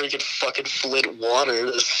 like, I'm drinking fucking Flint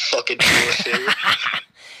water, this fucking bullshit.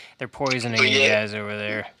 They're poisoning you guys over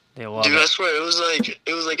there. They love Dude, I it. swear it was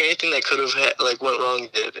like anything that could have went wrong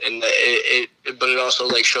did, and but it also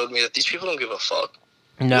like showed me that these people don't give a fuck.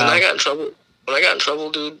 No. When I got in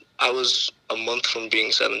trouble, dude, I was a month from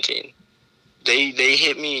being 17. They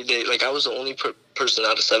hit me. I was the only person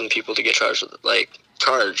out of 7 people to get charged,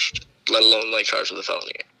 let alone like charged with a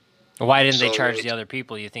felony. Why didn't they charge the other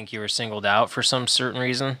people? You think you were singled out for some certain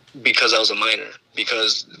reason? Because I was a minor.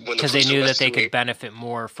 Because they knew that they could benefit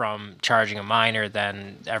more from charging a minor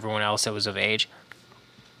than everyone else that was of age?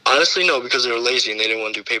 Honestly, no, because they were lazy and they didn't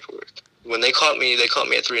want to do paperwork. When they caught me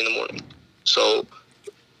at 3 a.m. So,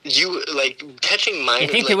 catching minors...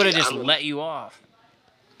 I think they would have just let you off.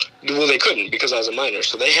 Well, they couldn't because I was a minor,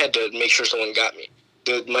 so they had to make sure someone got me.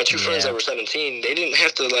 My 2 friends that were 17, they didn't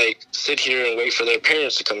have to sit here and wait for their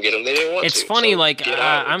parents to come get them. They didn't want to. It's funny,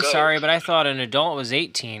 I'm sorry, but I thought an adult was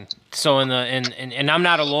 18. So and I'm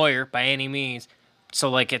not a lawyer by any means.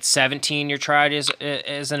 So at 17, you're tried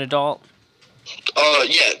as an adult.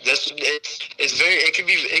 Yeah, it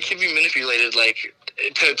can be manipulated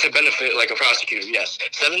to benefit a prosecutor. Yes,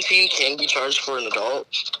 17 can be charged for an adult.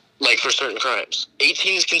 For certain crimes.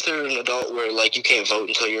 18 is considered an adult where, you can't vote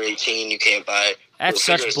until you're 18, you can't buy... That's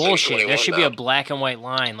such bullshit. There should be a black and white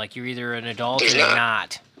line, you're either an adult or you're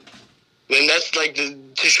not. Then that's, to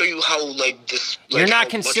show you how, this... You're not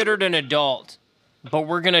considered an adult, but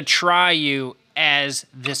we're going to try you as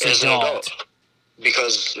this adult.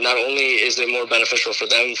 Because not only is it more beneficial for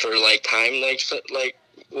them for, time,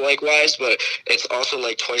 likewise, but it's also,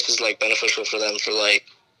 twice as, beneficial for them for,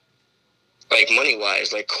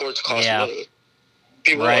 money-wise, courts cost money.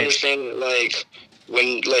 People don't understand that,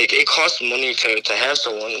 when, it costs money to have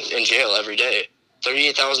someone in jail every day.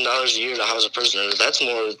 $38,000 a year to house a prisoner. That's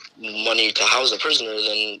more money to house a prisoner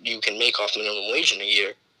than you can make off minimum wage in a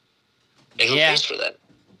year. And who pays for that?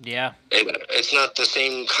 Yeah. It's not the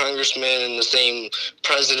same congressmen and the same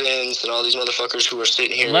presidents and all these motherfuckers who are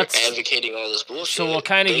sitting here advocating all this bullshit. So we'll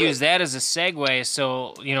kind of use that as a segue.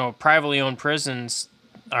 So, privately owned prisons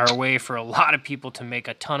are a way for a lot of people to make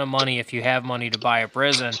a ton of money if you have money to buy a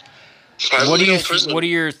prison. What are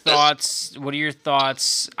your thoughts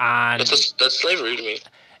on... That's slavery to me.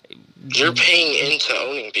 You're paying into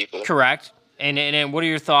owning people. Correct. And what are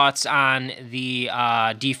your thoughts on the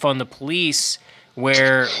defund the police,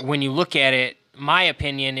 where when you look at it, my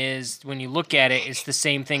opinion is when you look at it, it's the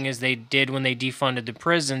same thing as they did when they defunded the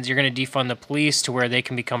prisons. You're going to defund the police to where they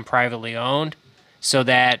can become privately owned so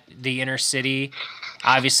that the inner city...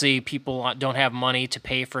 Obviously, people don't have money to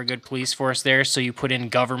pay for a good police force there, so you put in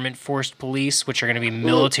government-forced police, which are going to be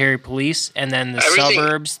military police, and then the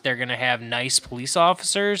suburbs, they're going to have nice police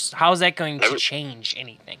officers. How is that going to change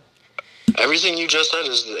anything? Everything you just said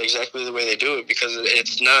is exactly the way they do it, because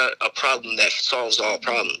it's not a problem that solves all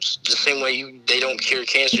problems. The same way they don't cure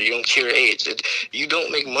cancer, you don't cure AIDS. You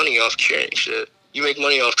don't make money off curing shit. You make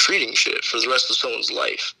money off treating shit for the rest of someone's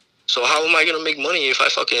life. So how am I going to make money if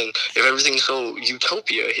everything's so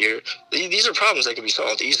utopia here? These are problems that can be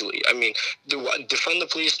solved easily. I mean, defund the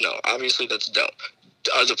police? No, obviously that's dumb.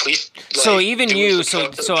 Are the police... so even you...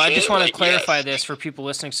 So I just want to clarify this for people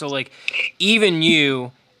listening. So, even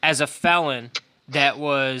you, as a felon that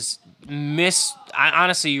was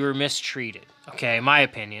honestly, you were mistreated, okay, in my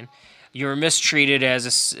opinion. You were mistreated as a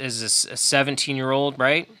 17-year-old,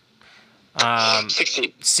 right?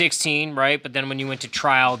 16, right? But then when you went to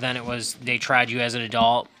trial, then they tried you as an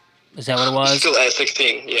adult. Is that what it was? Still at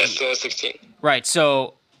 16. Yeah, still at 16. Right.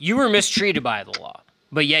 So you were mistreated by the law,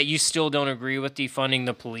 but yet you still don't agree with defunding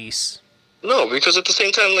the police. No, because at the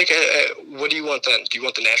same time, what do you want then? Do you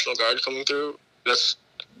want the National Guard coming through? That's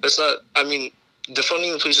not. I mean,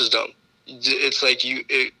 defunding the police is dumb. It's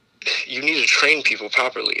you need to train people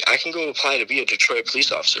properly. I can go apply to be a Detroit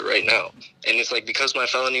police officer right now. And it's because my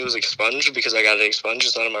felony was expunged, because I got it expunged,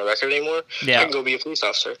 it's not on my record anymore, I can go be a police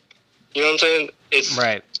officer. You know what I'm saying?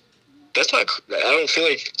 Right. That's not... I don't feel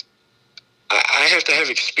like... I have to have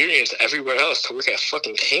experience everywhere else to work at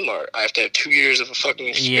fucking Kmart. I have to have 2 years of a fucking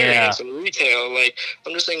experience in retail.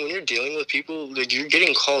 I'm just saying, when you're dealing with people, you're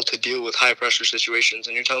getting called to deal with high-pressure situations,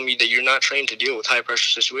 and you're telling me that you're not trained to deal with high-pressure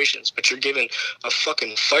situations, but you're given a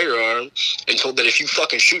fucking firearm and told that if you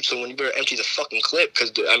fucking shoot someone, you better empty the fucking clip,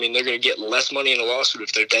 because, they're going to get less money in a lawsuit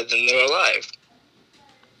if they're dead than they're alive.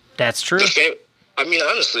 That's true. I mean,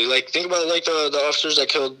 honestly, think about, the officers that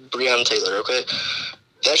killed Breonna Taylor, okay?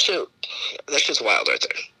 That shit's wild right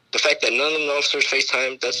there. The fact that none of the officers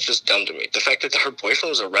FaceTime, that's just dumb to me. The fact that her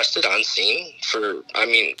boyfriend was arrested on scene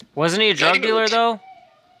Wasn't he a drug dealer, though?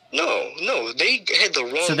 No, they had the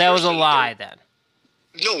wrong... So that was a lie, then?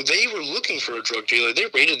 No, they were looking for a drug dealer. They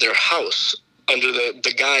raided their house under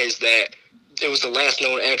the guise that it was the last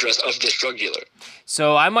known address of this drug dealer.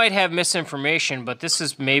 So I might have misinformation, but this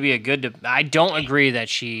is maybe a good. I don't agree that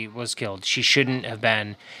she was killed. She shouldn't have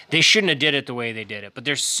been. They shouldn't have did it the way they did it. But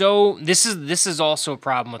there's so. This is also a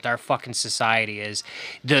problem with our fucking society. Is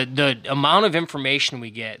the amount of information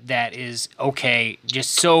we get that is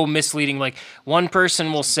just so misleading. Like one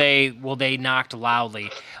person will say, "Well, they knocked loudly."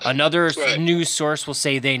 Another news source will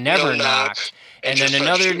say they never knocked. And then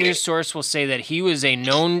another news source will say that he was a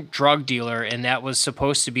known drug dealer and that was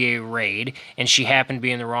supposed to be a raid, and she happened to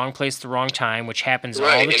be in the wrong place at the wrong time, which happens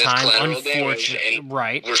all the time, unfortunately.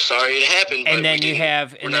 Right. We're sorry it happened. And then you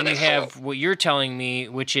have what you're telling me,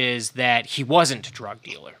 which is that he wasn't a drug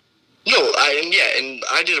dealer. No, and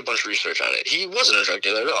I did a bunch of research on it. He wasn't a drug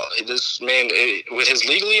dealer at all. This man, with his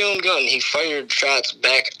legally owned gun, he fired shots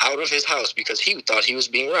back out of his house because he thought he was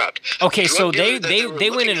being robbed. Okay, so they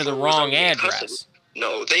went into the wrong address.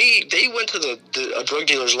 No, they went to a drug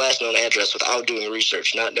dealer's last known address without doing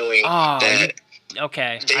research, not knowing that.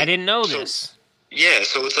 Okay, I didn't know this. Yeah,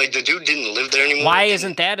 so it's like the dude didn't live there anymore. Why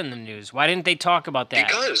isn't that in the news? Why didn't they talk about that?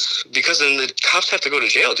 Because then the cops have to go to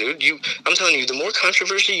jail, dude. I'm telling you, the more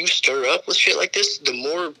controversy you stir up with shit like this, the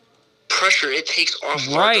more pressure it takes off.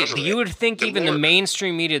 Right, but you would think the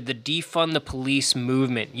mainstream media, the defund the police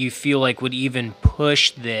movement, you feel like would even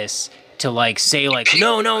push this to like say like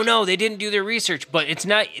no, they didn't do their research, but it's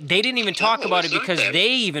not. They didn't even talk about it because they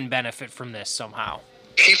even benefit from this somehow.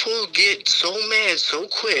 People get so mad so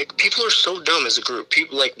quick. People are so dumb as a group.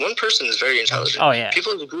 People, like, one person is very intelligent. Oh, yeah.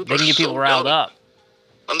 People as a group they can get people riled up.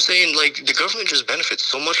 I'm saying, like, the government just benefits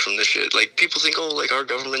so much from this shit. Like, people think, oh, like, our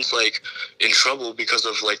government's, like, in trouble because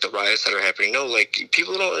of, like, the riots that are happening. No, like,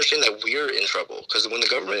 people don't understand that we're in trouble. Because when the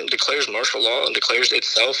government declares martial law and declares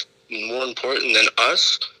itself more important than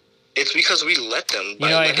us, it's because we let them. You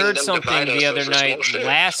know, I heard something the other night,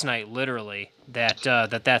 last night, literally,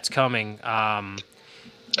 that's coming,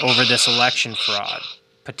 over this election fraud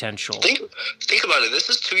potential. Think about it. This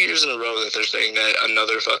is 2 years in a row that they're saying that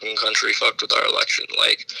another fucking country fucked with our election.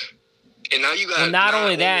 Like, and now you got. Well, not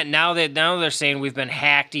only that. Now they're saying we've been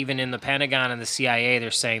hacked. Even in the Pentagon and the CIA, they're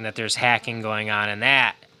saying that there's hacking going on in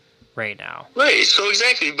that right now. Right. So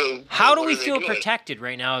exactly. But how do we feel protected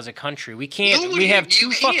right now as a country? We can't. We have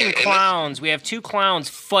two fucking clowns. We have two clowns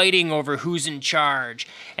fighting over who's in charge,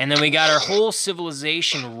 and then we got our whole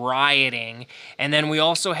civilization rioting, and then we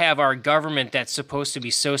also have our government that's supposed to be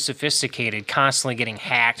so sophisticated, constantly getting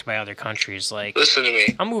hacked by other countries. Like, listen to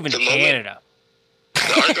me. I'm moving to Canada.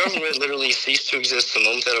 Our government literally ceased to exist the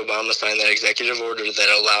moment that Obama signed that executive order that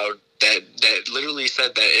allowed. That literally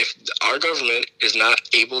said that if our government is not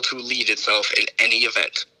able to lead itself in any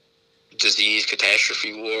event, disease,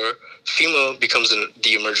 catastrophe, war, FEMA becomes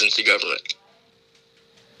the emergency government.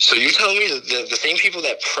 So you're telling me that the same people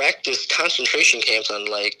that practiced concentration camps on,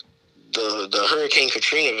 like, the Hurricane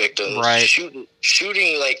Katrina victims, right,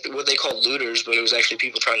 shooting like what they call looters, but it was actually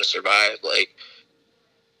people trying to survive, like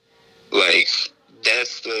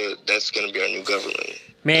that's going to be our new government.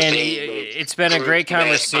 Man, it's been a great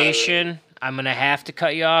conversation. I'm gonna have to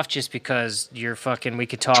cut you off just because you're fucking. We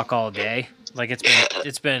could talk all day. Like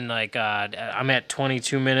it's been like I'm at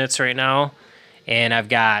 22 minutes right now, and I've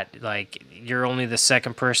got like you're only the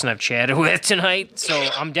second person I've chatted with tonight. So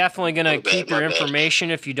I'm definitely gonna keep your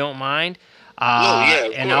information if you don't mind.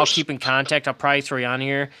 And I'll keep in contact. I'll probably throw you on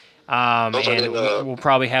here, and we'll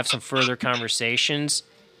probably have some further conversations.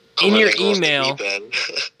 In your email,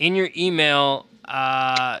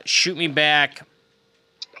 shoot me back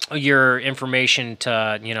your information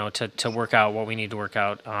to work out what we need to work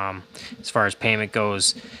out as far as payment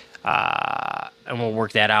goes, and we'll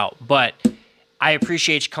work that out. But I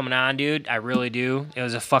appreciate you coming on, dude. I really do. It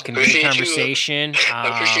was a fucking great conversation.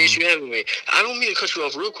 I appreciate you having me. I don't mean to cut you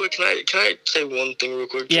off real quick. Can I say one thing real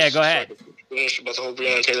quick? Yeah, go ahead. Finish about the whole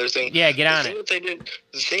Breonna Taylor thing. Yeah, get on it. The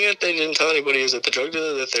thing that they didn't tell anybody is that the drug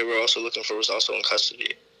dealer that they were also looking for was also in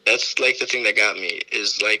custody. That's like the thing that got me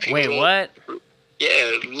is like people. Wait, what?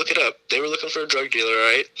 Yeah, look it up. They were looking for a drug dealer,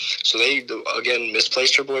 right? So they, again,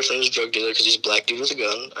 misplaced her boyfriend as a drug dealer because he's a black dude with a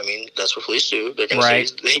gun. I mean, that's what police do. They're going to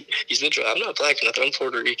say he's the drug. I'm not black or nothing. I'm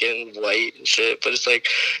Puerto Rican, white, and shit. But it's like,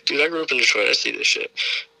 dude, I grew up in Detroit. I see this shit.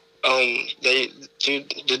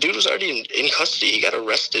 The dude was already in custody. He got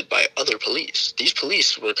arrested by other police. These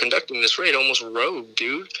police were conducting this raid almost rogue,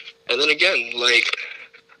 dude. And then again, like,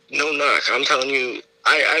 no knock. I'm telling you,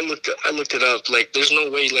 I looked it up. Like, there's no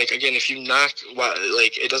way. Like, again, if you knocked,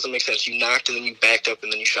 like, it doesn't make sense. You knocked and then you backed up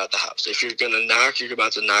and then you shot the house. If you're gonna knock, you're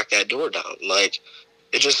about to knock that door down. Like,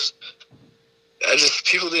 people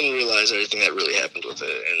didn't realize everything that really happened with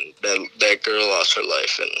it, and that girl lost her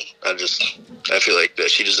life, and I feel like that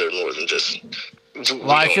she deserved more than just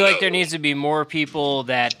Well, I feel like there needs to be more people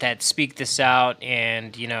that speak this out,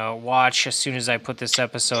 and watch as soon as I put this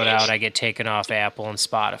episode out, I get taken off Apple and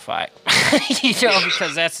Spotify.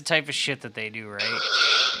 Because that's the type of shit that they do,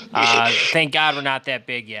 right? Thank God we're not that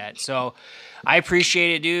big yet. So I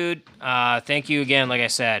appreciate it, dude. Thank you again. Like I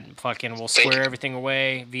said, we'll square everything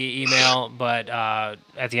away via email. But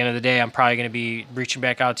at the end of the day, I'm probably going to be reaching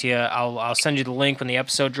back out to you. I'll send you the link when the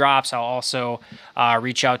episode drops. I'll also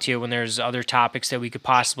reach out to you when there's other topics that we could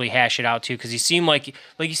possibly hash it out to. Because you seem like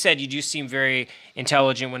you said, you do seem very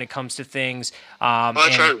intelligent when it comes to things. I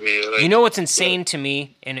try to be. You know what's insane to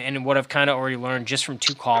me, and what I've kind of already learned just from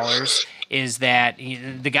 2 callers, is that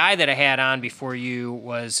the guy that I had on before you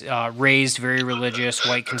was raised very religious,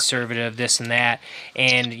 white conservative, this and that.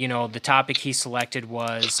 And, the topic he selected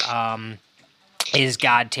was, is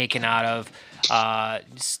God taken out of,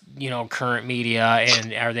 current media,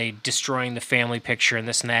 and are they destroying the family picture and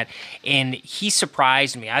this and that? And he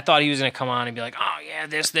surprised me. I thought he was going to come on and be like, oh, yeah,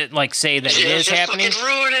 that, like, say that it is happening.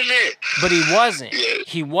 Ruining it. But he wasn't. Yeah.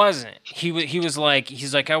 He wasn't. He was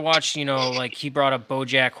like, I watched, like, he brought up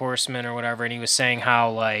BoJack Horseman or whatever, and he was saying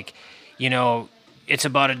how, like, it's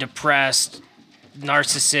about a depressed,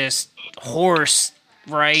 narcissist horse,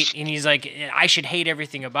 right? And he's like, I should hate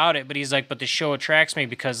everything about it, but he's like, but the show attracts me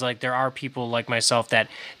because, like, there are people like myself that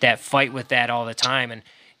fight with that all the time, and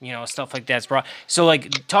stuff like that's brought. So,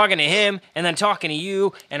 like, talking to him and then talking to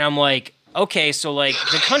you, and I'm like, okay, so, like,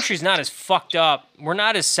 the country's not as fucked up, we're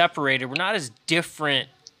not as separated, we're not as different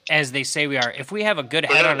as they say we are. If we have a good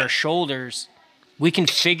head on our shoulders, we can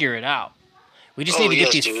figure it out. We just need to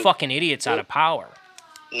get these fucking idiots out of power.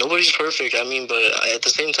 Nobody's perfect. I mean, but at the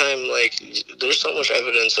same time, like, there's so much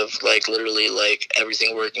evidence of, like, literally, like,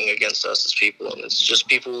 everything working against us as people, and it's just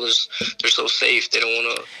people they're so safe. They don't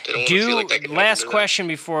want to feel like that. Last question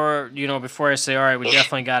before I say, all right, we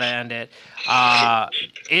definitely got to end it.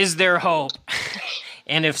 Is there hope?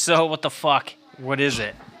 And if so, what the fuck? What is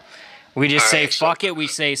it? We just say fuck it. We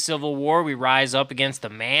say civil war. We rise up against the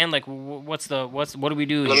man. Like, what do we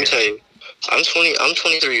do here? Let me tell you, I'm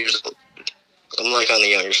 23 years old. I'm, like, on the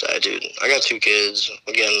younger side, dude. I got 2 kids.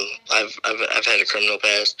 Again, I've had a criminal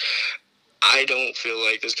past. I don't feel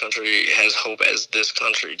like this country has hope as this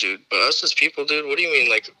country, dude. But us as people, dude, what do you mean?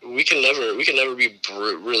 Like, we can never be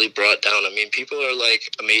really brought down. I mean, people are, like,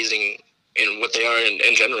 amazing in what they are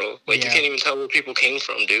in general. Like, you can't even tell where people came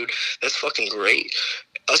from, dude. That's fucking great.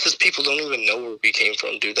 Us as people don't even know where we came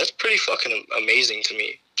from, dude. That's pretty fucking amazing to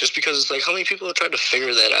me. Just because it's like, how many people have tried to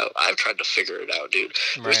figure that out? I've tried to figure it out, dude.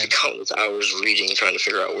 Right. There's countless hours reading, trying to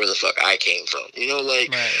figure out where the fuck I came from.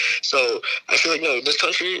 So I feel like, no, this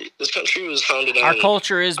country was founded on... Our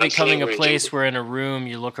culture is becoming a place where in a room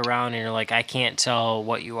you look around and you're like, I can't tell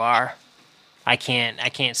what you are. I can't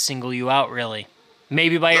single you out, really.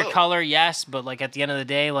 Maybe by your color, yes, but, like, at the end of the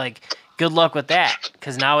day, like... Good luck with that,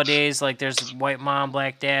 because nowadays, like, there's white mom,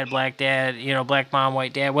 black dad, black mom,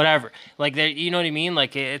 white dad, whatever. Like, you know what I mean?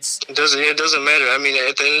 Like, it doesn't matter. I mean,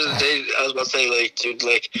 at the end of the day, I was about to say, like, dude,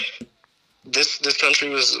 like, this country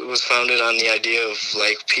was founded on the idea of,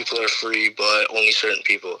 like, people are free, but only certain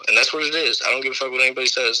people, and that's what it is. I don't give a fuck what anybody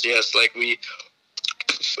says. Yes, like,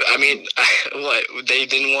 they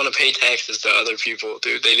didn't want to pay taxes to other people,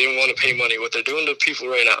 dude. They didn't want to pay money. What they're doing to people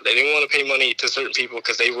right now, they didn't want to pay money to certain people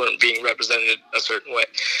because they weren't being represented a certain way.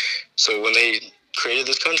 So when they created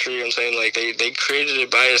this country, I'm saying, like, they created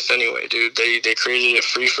it biased anyway, dude. They created it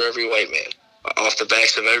free for every white man off the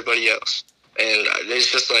backs of everybody else. And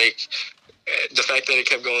it's just like, the fact that it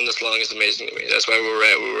kept going this long is amazing to me. That's why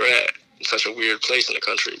we're at in such a weird place in the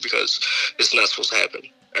country, because it's not supposed to happen.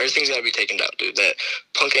 Everything's got to be taken down, dude. That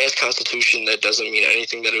punk-ass Constitution that doesn't mean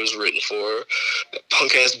anything that it was written for. That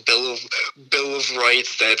punk-ass Bill of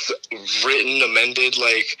Rights that's written, amended.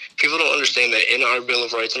 Like, people don't understand that in our Bill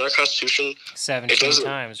of Rights, in our Constitution... 17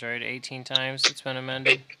 times, right? 18 times it's been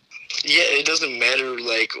amended. It doesn't matter,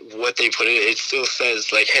 like, what they put in it. It still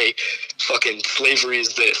says, like, hey, fucking slavery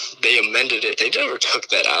is this. They amended it. They never took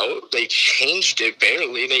that out. They changed it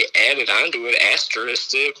barely. They added onto it,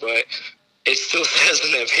 asterisked it, but... It still says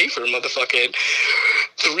in that paper, motherfucking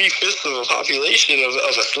 3/5 of a population of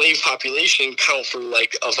a slave population count for,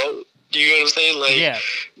 like, a vote. Do you know what I'm saying? Like,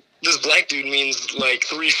 this black dude means, like,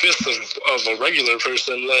 3/5 of a regular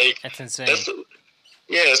person. Like, that's insane. So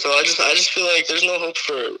I just feel like there's no hope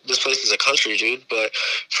for this place as a country, dude. But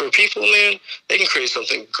for people, man, they can create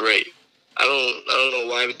something great. I don't know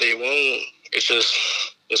why they won't.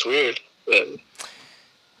 It's weird. But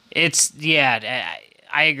it's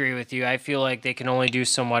I agree with you. I feel like they can only do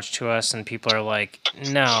so much to us, and people are like,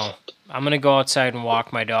 no, I'm going to go outside and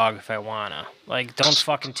walk my dog if I want to. Like, don't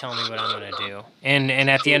fucking tell me what I'm going to do. And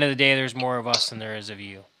at the end of the day, there's more of us than there is of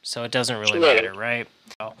you. So it doesn't really matter, right?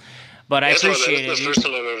 So, but I appreciate it. That's the first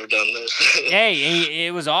time I've ever done this. Hey,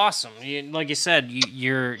 it was awesome. Like you said,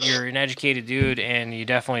 you're an educated dude, and you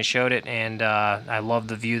definitely showed it. And I love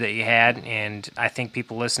the view that you had. And I think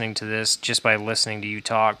people listening to this, just by listening to you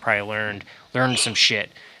talk, probably learned some shit,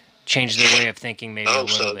 changed their way of thinking maybe a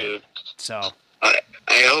little bit. Dude. So I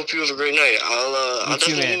hope you have a great night. I'll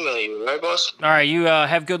definitely email you, right, boss? All right, you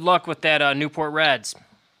have good luck with that Newport Reds.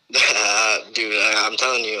 Dude, I'm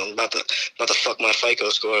telling you, I'm about to fuck my FICO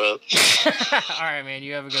score up. All right, man.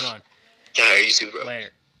 You have a good one. All right, you too, bro. Later.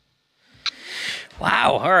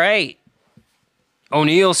 Wow. All right.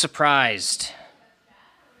 O'Neal surprised.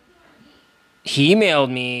 He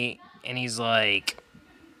emailed me, and he's like,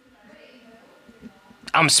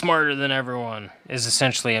 "I'm smarter than everyone." Is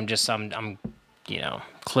essentially, I'm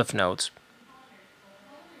Cliff Notes.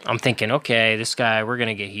 I'm thinking, okay, this guy, we're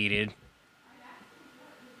gonna get heated.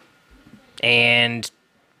 And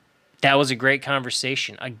that was a great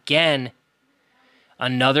conversation. Again,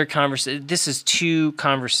 another conversation. This is 2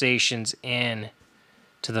 conversations in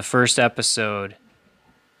to the first episode.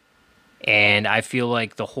 And I feel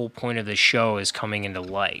like the whole point of the show is coming into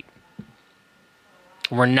light.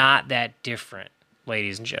 We're not that different,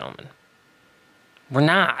 ladies and gentlemen. We're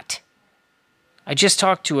not. I just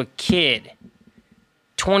talked to a kid,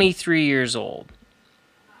 23 years old,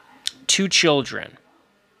 2 children.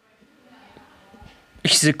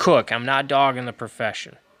 He's a cook. I'm not dogging the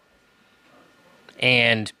profession.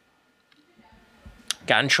 And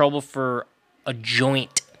got in trouble for a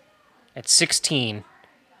joint at 16.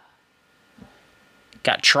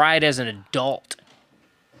 Got tried as an adult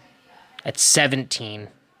at 17.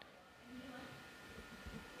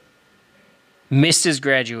 Missed his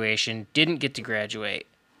graduation. Didn't get to graduate.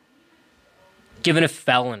 Given a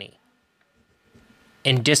felony.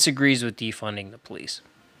 And disagrees with defunding the police.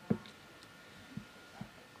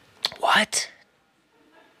 What?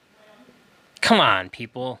 Come on,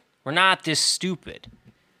 people. We're not this stupid.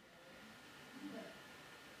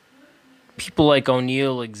 People like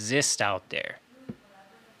O'Neal exist out there.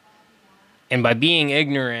 And by being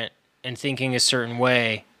ignorant and thinking a certain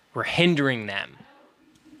way, we're hindering them.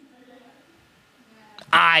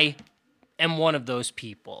 I am one of those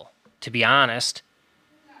people, to be honest.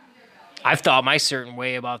 I've thought my certain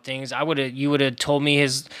way about things. You would have told me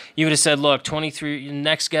you would have said, look, 23,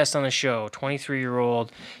 next guest on the show,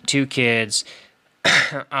 23-year-old, 2 kids,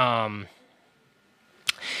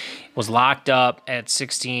 was locked up at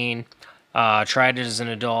 16, tried it as an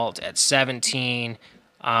adult at 17,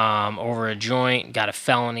 over a joint, got a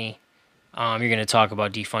felony. You're going to talk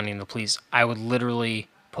about defunding the police. I would literally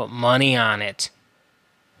put money on it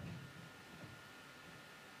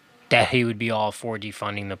that he would be all for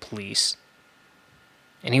defunding the police.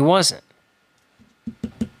 And he wasn't.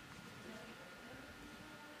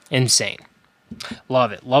 Insane.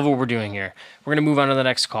 Love it. Love what we're doing here. We're going to move on to the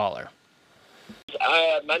next caller.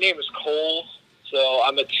 My name is Cole. So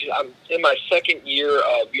I'm in my 2nd year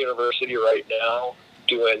of university right now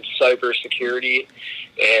doing cybersecurity.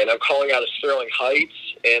 And I'm calling out of Sterling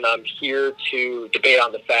Heights. And I'm here to debate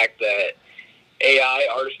on the fact that AI,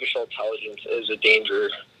 artificial intelligence, is a danger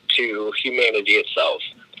to humanity itself.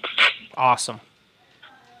 Awesome.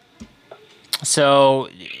 So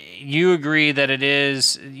you agree that it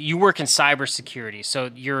is, you work in cybersecurity,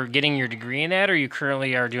 so you're getting your degree in that, or you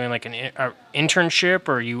currently are doing like an internship,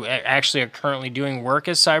 or you actually are currently doing work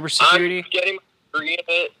as cybersecurity? I'm getting my degree in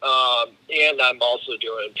it, and I'm also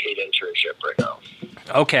doing a paid internship right now.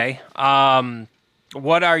 Okay.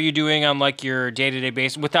 What are you doing on like your day-to-day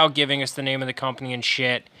basis, without giving us the name of the company and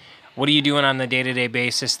shit? What are you doing on the day-to-day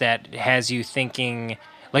basis that has you thinking,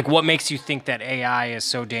 like what makes you think that AI is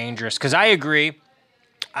so dangerous? Because I agree.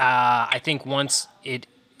 I think once it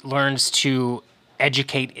learns to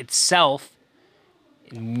educate itself,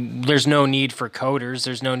 there's no need for coders.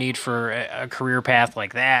 There's no need for a career path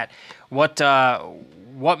like that. What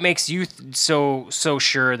makes you so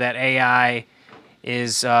sure that AI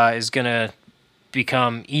is gonna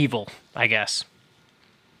become evil, I guess?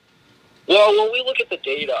 Well, when we look at the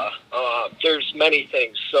data, there's many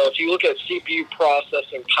things. So if you look at CPU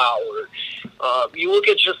processing power, you look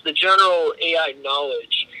at just the general AI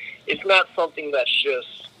knowledge, it's not something that's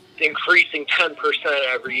just increasing 10%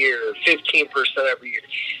 every year, 15% every year.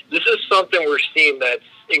 This is something we're seeing that's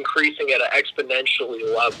increasing at an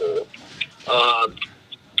exponentially level.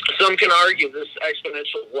 Some can argue this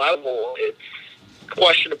exponential level, it's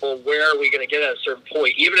questionable where are we going to get at a certain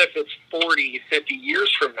point. Even if it's 40, 50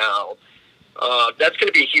 years from now, that's going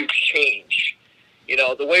to be a huge change. You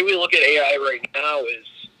know, the way we look at AI right now is,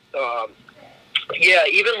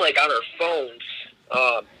 even like on our phones,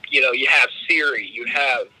 you know, you have Siri, you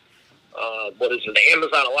have,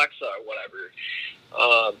 Amazon Alexa or whatever.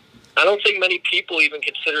 I don't think many people even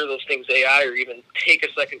consider those things AI or even take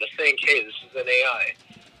a second to think, hey, this is an AI.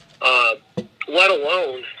 Let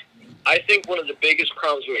alone, I think one of the biggest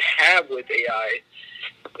problems we have with AI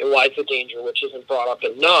and why it's a danger, which isn't brought up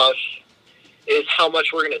enough, is how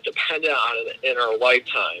much we're going to depend on it in our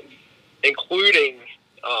lifetime, including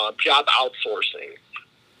job outsourcing.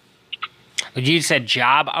 You said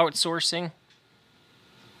job outsourcing?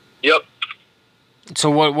 Yep. So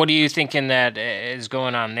what are you thinking that is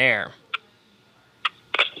going on there?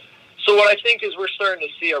 So what I think is we're starting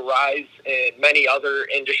to see a rise in many other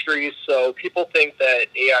industries. So people think that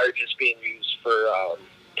AI are just being used for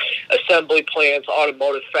assembly plants,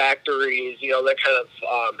 automotive factories, you know, that kind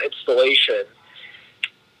of installation.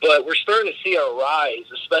 But we're starting to see a rise,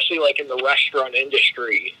 especially like in the restaurant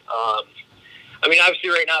industry. I mean, obviously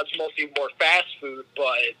right now it's mostly more fast food,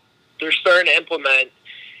 but they're starting to implement,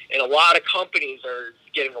 and a lot of companies are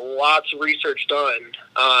getting lots of research done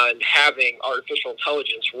on having artificial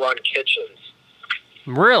intelligence run kitchens.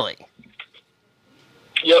 Really?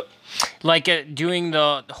 Yep. Like doing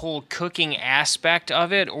the whole cooking aspect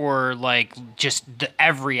of it, or like just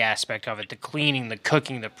every aspect of it, the cleaning, the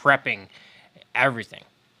cooking, the prepping, everything?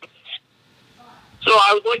 So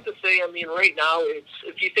I would like to say, I mean, right now, it's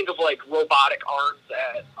if you think of like robotic arms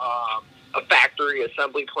at a factory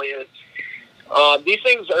assembly plant, these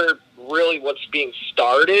things are really what's being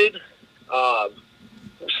started.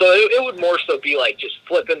 So it would more so be like just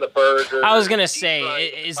flipping the burger. I was gonna say,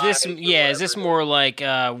 is this more like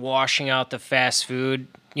washing out the fast food?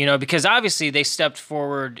 You know, because obviously they stepped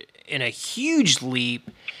forward in a huge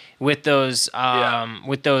leap with those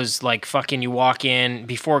like fucking, you walk in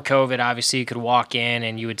before COVID, obviously you could walk in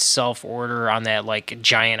and you would self-order on that like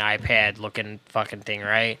giant iPad looking fucking thing,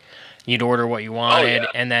 right? You'd order what you wanted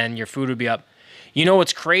and then your food would be up. You know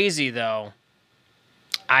what's crazy though?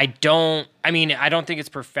 I don't think it's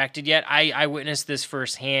perfected yet. I witnessed this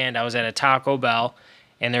firsthand. I was at a Taco Bell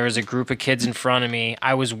and there was a group of kids in front of me.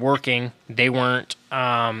 I was working, they weren't,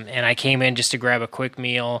 and I came in just to grab a quick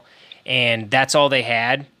meal, and that's all they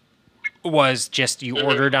had was just you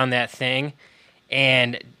ordered on that thing.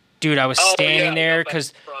 And dude, I was standing there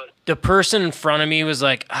because the person in front of me was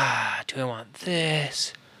like, do I want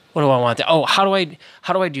this? What do I want? Oh, how do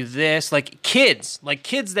I do this? Like kids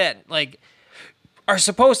that like are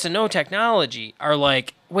supposed to know technology are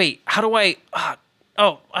like, wait, how do I?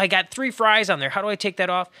 I got 3 fries on there. How do I take that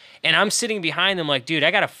off? And I'm sitting behind them like, dude, I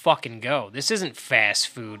gotta fucking go. This isn't fast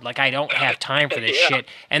food. Like, I don't have time for this shit.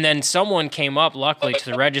 And then someone came up, luckily, to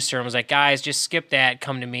the register and was like, guys, just skip that.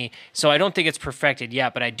 Come to me. So I don't think it's perfected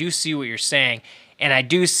yet, but I do see what you're saying. And I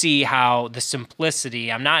do see how the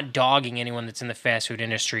simplicity, I'm not dogging anyone that's in the fast food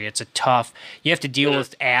industry. It's a tough, you have to deal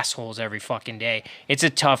with assholes every fucking day. It's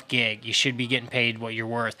a tough gig. You should be getting paid what you're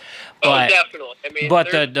worth. But, definitely. I mean,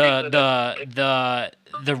 but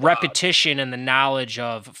the repetition and the knowledge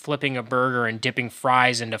of flipping a burger and dipping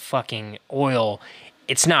fries into fucking oil,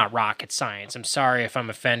 it's not rocket science. I'm sorry if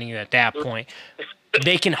I'm offending you at that point.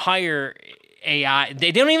 They can hire AI.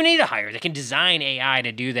 They don't even need to hire. They can design AI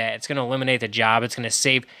to do that. It's going to eliminate the job. It's going to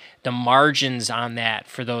save the margins on that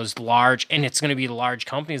for those large, and it's going to be the large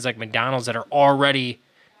companies like McDonald's that are already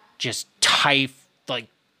just like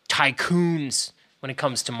tycoons when it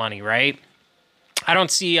comes to money, right? I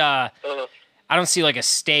don't see like a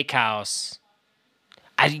steakhouse.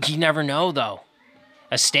 You never know though.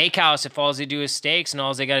 A steakhouse, if all they do is steaks and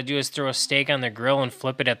all they got to do is throw a steak on their grill and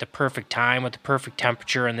flip it at the perfect time with the perfect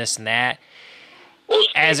temperature and this and that. Well,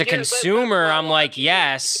 as a consumer, I'm like,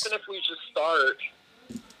 yes. Even if we just start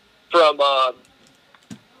from,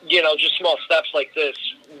 just small steps like this,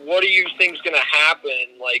 what do you think is going to happen,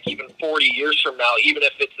 like, even 40 years from now, even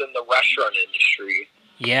if it's in the restaurant industry?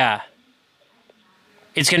 Yeah.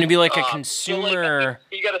 It's going to be like a consumer. So, like,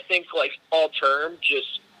 you got to think, like, small term,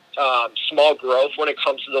 just small growth when it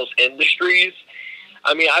comes to those industries.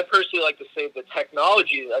 I mean, I personally like to say the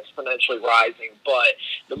technology is exponentially rising, but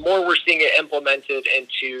the more we're seeing it implemented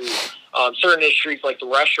into certain industries like the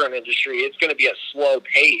restaurant industry, it's going to be a slow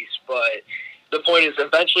pace, but the point is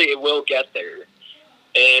eventually it will get there.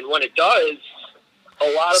 And when it does,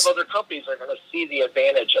 a lot of other companies are going to see the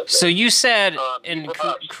advantage of it. So you said, and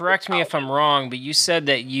correct me if I'm wrong, but you said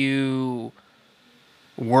that you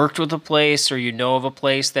worked with a place or you know of a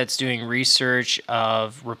place that's doing research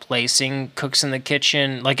of replacing cooks in the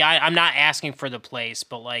kitchen? Like, I'm not asking for the place,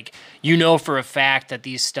 but like, you know for a fact that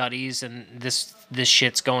these studies and this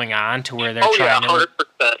shit's going on to where they're trying to...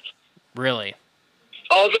 100%. Really?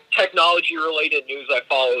 All the technology-related news I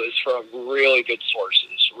follow is from really good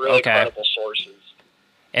sources, really credible sources.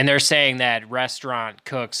 And they're saying that restaurant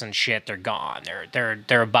cooks and shit, they're gone.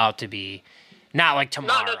 They're about to be... Not like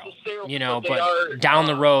tomorrow, not necessarily, you know, but are, down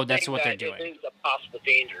the road, that's what they're doing. It is a possible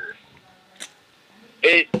danger.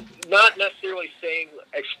 It's not necessarily saying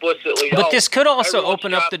explicitly. But this could also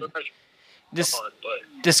open up the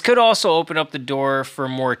this could also open up the door for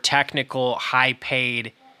more technical,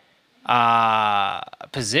 high-paid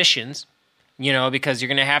positions. You know, because you're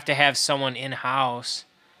going to have someone in house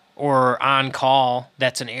or on call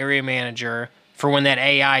that's an area manager for when that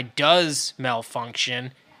AI does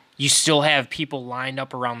malfunction. You still have people lined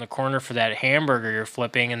up around the corner for that hamburger you're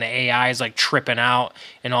flipping, and the AI is like tripping out,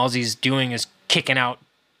 and all he's doing is kicking out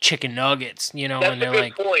chicken nuggets, you know, that's and they're a good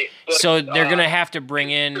like, point, but, so they're gonna have to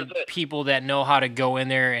bring in people that know how to go in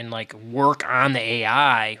there and like work on the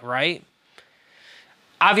AI, right?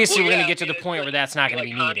 Obviously, we're gonna get to the point where that's not gonna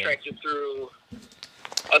be needed. Contracted through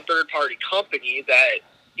a third-party company that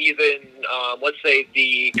even, let's say,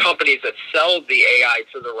 the companies that sell the AI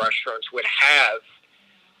to the restaurants would have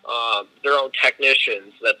their own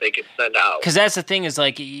technicians that they could send out. Because that's the thing is,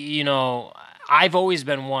 like, you know, I've always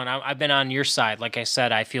been one. I've been on your side. Like I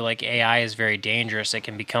said, I feel like AI is very dangerous. It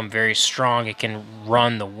can become very strong. It can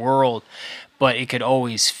run the world, but it could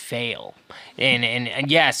always fail. And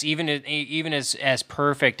yes, even as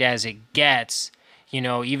perfect as it gets, you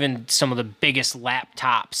know, even some of the biggest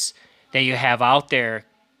laptops that you have out there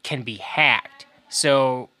can be hacked.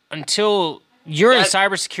 So until you're in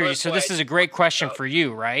cybersecurity, so this is a great question for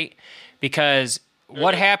you, right? Because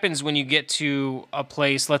what happens when you get to a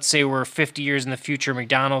place, let's say we're 50 years in the future,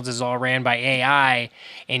 McDonald's is all ran by AI,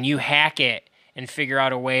 and you hack it and figure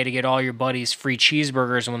out a way to get all your buddies free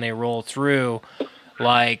cheeseburgers when they roll through,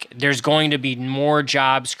 like, there's going to be more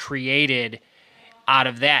jobs created out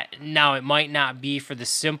of that. Now, it might not be for the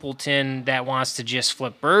simpleton that wants to just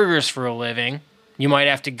flip burgers for a living. You might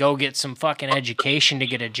have to go get some fucking education to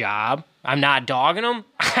get a job. I'm not dogging them.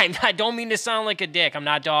 I don't mean to sound like a dick. I'm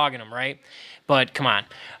not dogging them, right? But come on.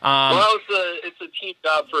 Well, it's a team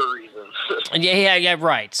job for a reason. yeah,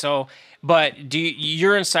 right. So, but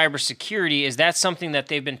you're in cybersecurity. Is that something that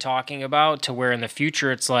they've been talking about to where in the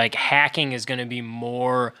future it's like hacking is going to be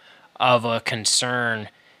more of a concern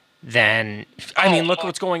than... I mean, look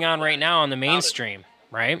what's going on right now on the mainstream,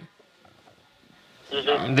 right?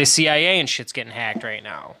 Mm-hmm. The CIA and shit's getting hacked right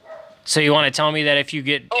now. So you want to tell me that if you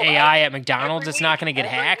get AI at McDonald's, it's not going to get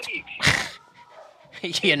hacked?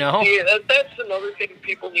 You know? Yeah, that's another thing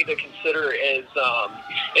people need to consider is,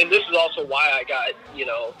 and this is also why I got, you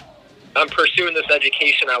know, I'm pursuing this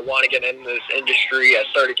education. I want to get into this industry. I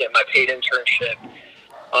started getting my paid internship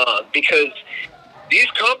because these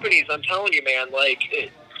companies, I'm telling you, man,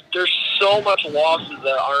 like, there's so much losses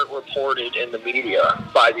that aren't reported in the media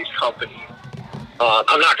by these companies.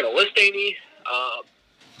 I'm not going to list any,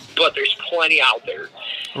 but there's plenty out there.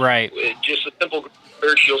 Right. Just a simple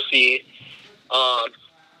search, you'll see.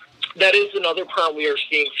 That is another problem we are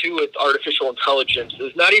seeing, too, with artificial intelligence,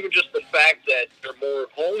 is not even just the fact that they're more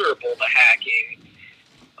vulnerable to hacking,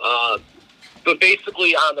 but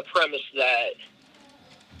basically on the premise that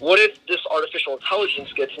what if this artificial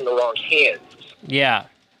intelligence gets in the wrong hands? Yeah.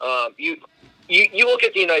 You look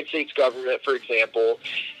at the United States government, for example,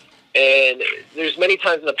 and there's many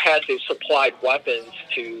times in the past they've supplied weapons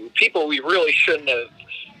to people we really shouldn't have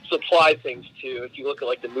supplied things to. If you look at,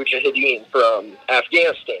 like, the Mujahideen from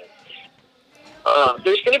Afghanistan,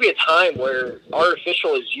 there's going to be a time where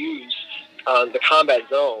artificial is used on the combat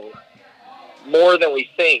zone more than we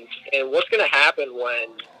think. And what's going to happen when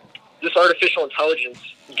this artificial intelligence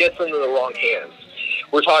gets into the wrong hands?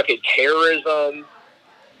 We're talking terrorism,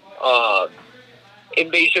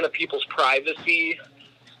 invasion of people's privacy.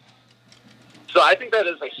 So I think that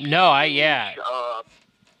is a huge, I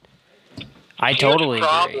totally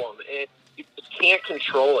problem. And you just can't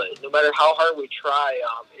control it, no matter how hard we try.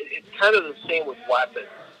 It's kind of the same with weapons.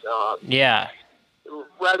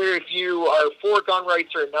 Whether if you are for gun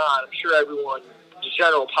rights or not, I'm sure everyone, the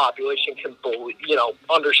general population, can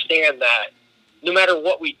understand that no matter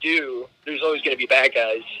what we do, there's always going to be bad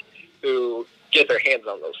guys who get their hands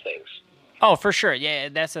on those things. Oh, for sure. Yeah,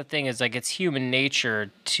 that's the thing is, like, it's human nature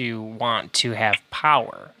to want to have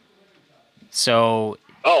power. So,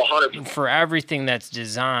 100%. For everything that's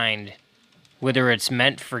designed, whether it's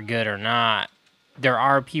meant for good or not, there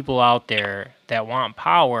are people out there that want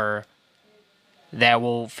power that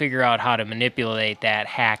will figure out how to manipulate that,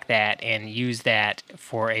 hack that, and use that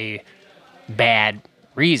for a bad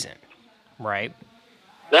reason, right?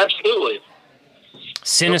 Absolutely.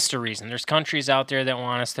 Sinister reason. There's countries out there that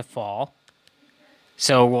want us to fall.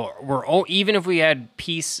 So even if we had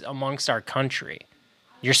peace amongst our country,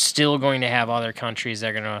 you're still going to have other countries that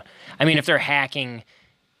are going to... I mean, if they're hacking,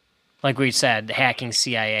 like we said, hacking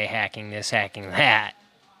CIA, hacking this, hacking that,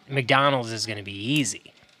 McDonald's is going to be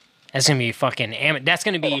easy. That's going to be fucking... That's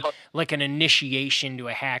going to be like an initiation to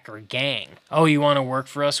a hacker gang. Oh, you want to work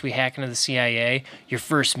for us? We hack into the CIA? Your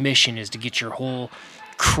first mission is to get your whole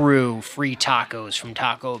crew free tacos from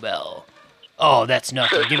Taco Bell. Oh, that's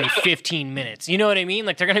nothing. Give me 15 minutes. You know what I mean?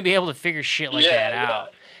 Like, they're going to be able to figure shit like that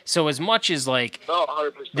out. So as much as, like,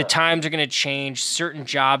 100%. the times are going to change, certain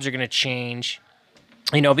jobs are going to change,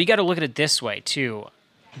 you know, but you got to look at it this way, too.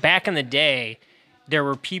 Back in the day, there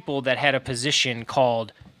were people that had a position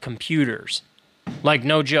called computers. Like,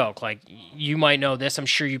 no joke. Like, you might know this. I'm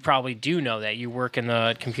sure you probably do know that. You work in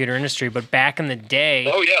the computer industry. But back in the day,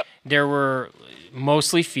 there were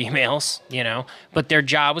mostly females, you know, but their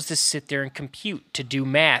job was to sit there and compute, to do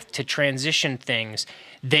math, to transition things.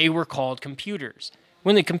 They were called computers.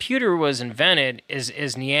 When the computer was invented,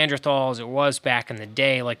 as Neanderthal as it was back in the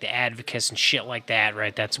day, like the Advocates and shit like that,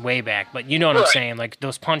 right? That's way back. But you know what I'm saying? Like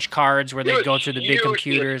those punch cards where they go through the big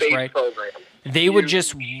computers, right? They would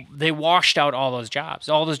just, they washed out all those jobs.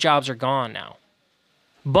 All those jobs are gone now.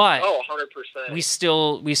 But 100%. we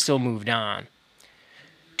still moved on.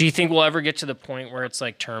 Do you think we'll ever get to the point where it's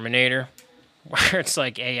like Terminator? Where it's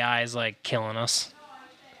like AI is like killing us?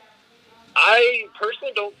 I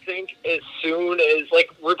personally don't think as soon as, like,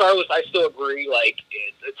 regardless, I still agree, like,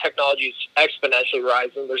 the technology is exponentially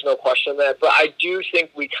rising. There's no question of that. But I do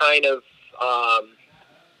think we kind of are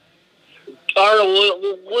a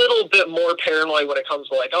little bit more paranoid when it comes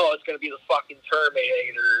to, like, oh, it's going to be the fucking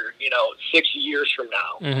Terminator, you know, 60 years from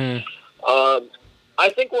now. Mm-hmm. I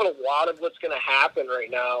think what a lot of what's going to happen right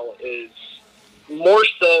now is more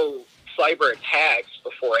so cyber attacks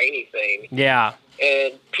before anything. Yeah.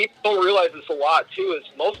 And people don't realize this a lot, too, is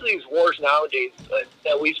most of these wars nowadays,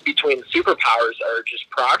 at least between the superpowers, are just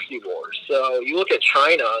proxy wars. So you look at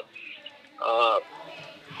China,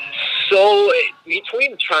 so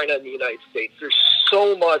between China and the United States, there's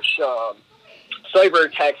so much cyber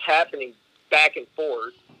attacks happening back and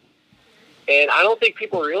forth. And I don't think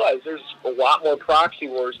people realize there's a lot more proxy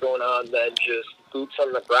wars going on than just boots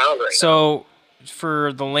on the ground right now. So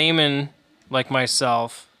for the layman like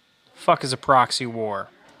myself, fuck is a proxy war?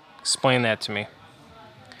 Explain that to me.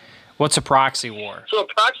 What's a proxy war? So a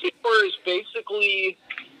proxy war is basically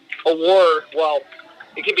a war, well,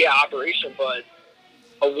 it can be an operation, but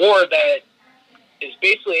a war that is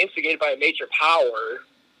basically instigated by a major power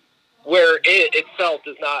where it itself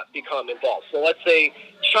does not become involved. So let's say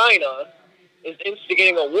China is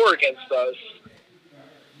instigating a war against us.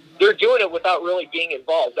 They're doing it without really being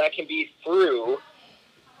involved. That can be through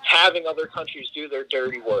having other countries do their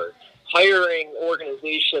dirty work, hiring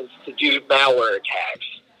organizations to do malware attacks,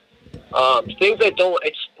 things that don't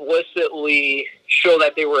explicitly show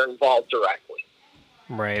that they were involved directly.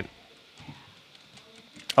 Right.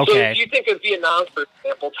 So Okay. if you think of Vietnam, for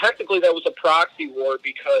example, technically that was a proxy war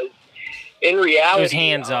because in reality... It was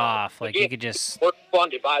hands off. Like you could just were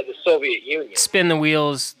funded by the Soviet Union. spin the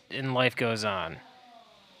wheels and life goes on.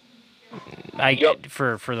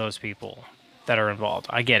 For those people that are involved.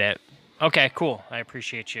 I get it. Okay, cool. I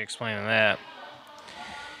appreciate you explaining that.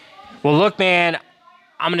 Well, look, man,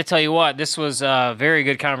 I'm going to tell you what. This was a very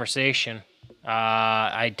good conversation.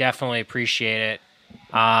 I definitely appreciate it.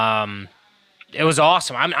 It was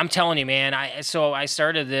awesome. I'm telling you, man. I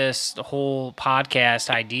started this whole podcast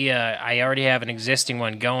idea. I already have an existing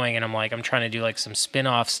one going, and I'm trying to do like some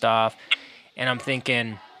spin-off stuff, and I'm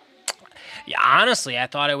thinking, yeah, honestly, I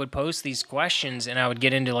thought I would post these questions and I would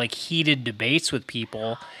get into like heated debates with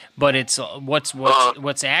people, but it's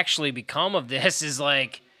what's actually become of this is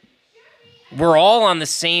like we're all on the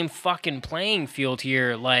same fucking playing field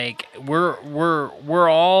here. Like we're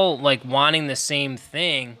all like wanting the same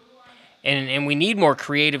thing. And we need more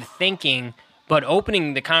creative thinking, but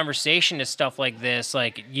opening the conversation to stuff like this,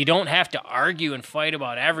 like you don't have to argue and fight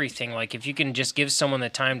about everything. Like if you can just give someone the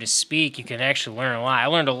time to speak, you can actually learn a lot. I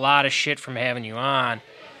learned a lot of shit from having you on.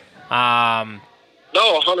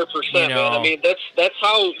 No, 100%, man. I mean, that's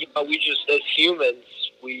how we just, as humans,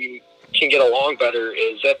 we can get along better.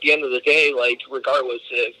 Is at the end of the day, like regardless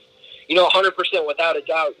if 100% without a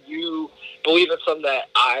doubt you believe in something that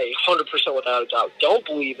I 100% without a doubt don't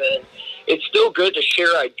believe in, it's still good to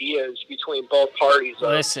share ideas between both parties.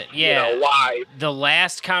 Listen, yeah. Why. The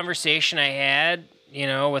last conversation I had,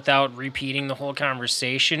 without repeating the whole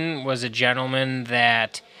conversation, was a gentleman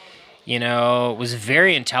that, was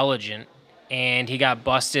very intelligent, and he got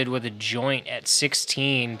busted with a joint at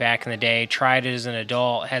 16 back in the day, tried it as an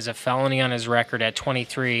adult, has a felony on his record at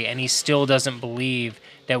 23, and he still doesn't believe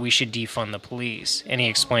that we should defund the police. And he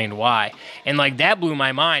explained why. And, that blew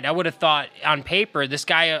my mind. I would have thought, on paper, this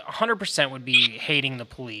guy 100% would be hating the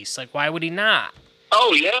police. Why would he not?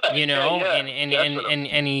 Oh yeah,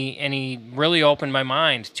 And he really opened my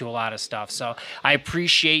mind to a lot of stuff. So I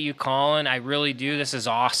appreciate you calling. I really do. This is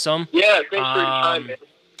awesome. Yeah, thanks for your time, man.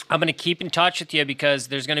 I'm going to keep in touch with you because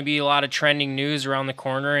there's going to be a lot of trending news around the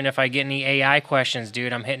corner. And if I get any AI questions,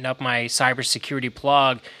 dude, I'm hitting up my cybersecurity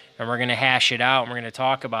plug, and we're going to hash it out, and we're going to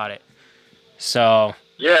talk about it. So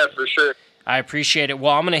yeah, for sure. I appreciate it.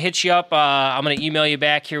 Well, I'm going to hit you up. I'm going to email you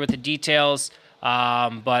back here with the details.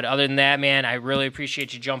 But other than that, man, I really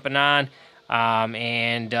appreciate you jumping on.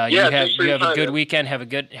 And you have a good weekend. Have a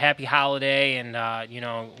good, happy holiday, and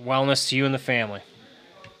wellness to you and the family.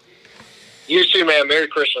 You too, man. Merry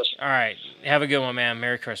Christmas. All right. Have a good one, man.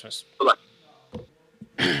 Merry Christmas.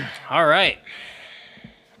 Bye-bye. All right.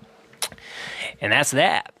 And that's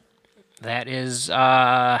that. That is,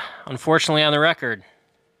 unfortunately, on the record.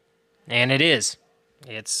 And it is.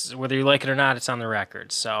 It's, whether you like it or not, it's on the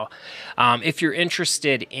record. So if you're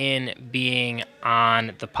interested in being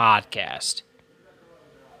on the podcast,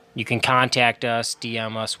 you can contact us,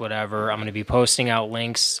 DM us, whatever. I'm going to be posting out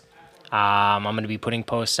links. I'm going to be putting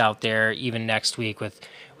posts out there even next week with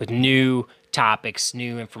new topics,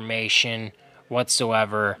 new information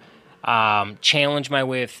whatsoever. Challenge my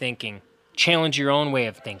way of thinking. Challenge your own way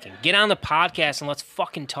of thinking. Get on the podcast and let's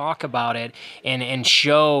fucking talk about it and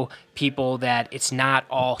show people that it's not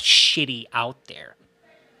all shitty out there.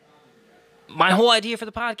 My whole idea for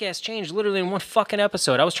the podcast changed literally in one fucking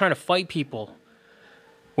episode. I was trying to fight people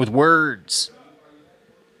with words.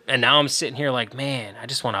 And now I'm sitting here like, man, I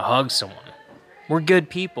just want to hug someone. We're good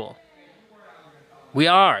people. We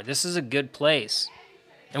are. This is a good place.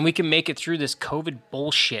 And we can make it through this COVID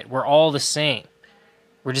bullshit. We're all the same.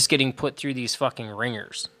 We're just getting put through these fucking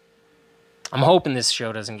ringers. I'm hoping this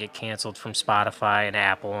show doesn't get canceled from Spotify and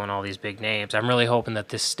Apple and all these big names. I'm really hoping that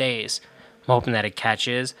this stays. I'm hoping that it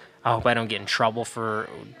catches. I hope I don't get in trouble for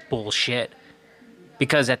bullshit.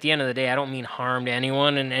 Because at the end of the day, I don't mean harm to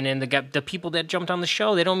anyone. And the people that jumped on the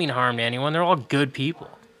show, they don't mean harm to anyone. They're all good people.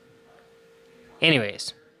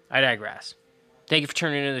 Anyways, I digress. Thank you for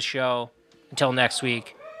tuning into the show. Until next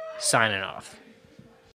week, signing off.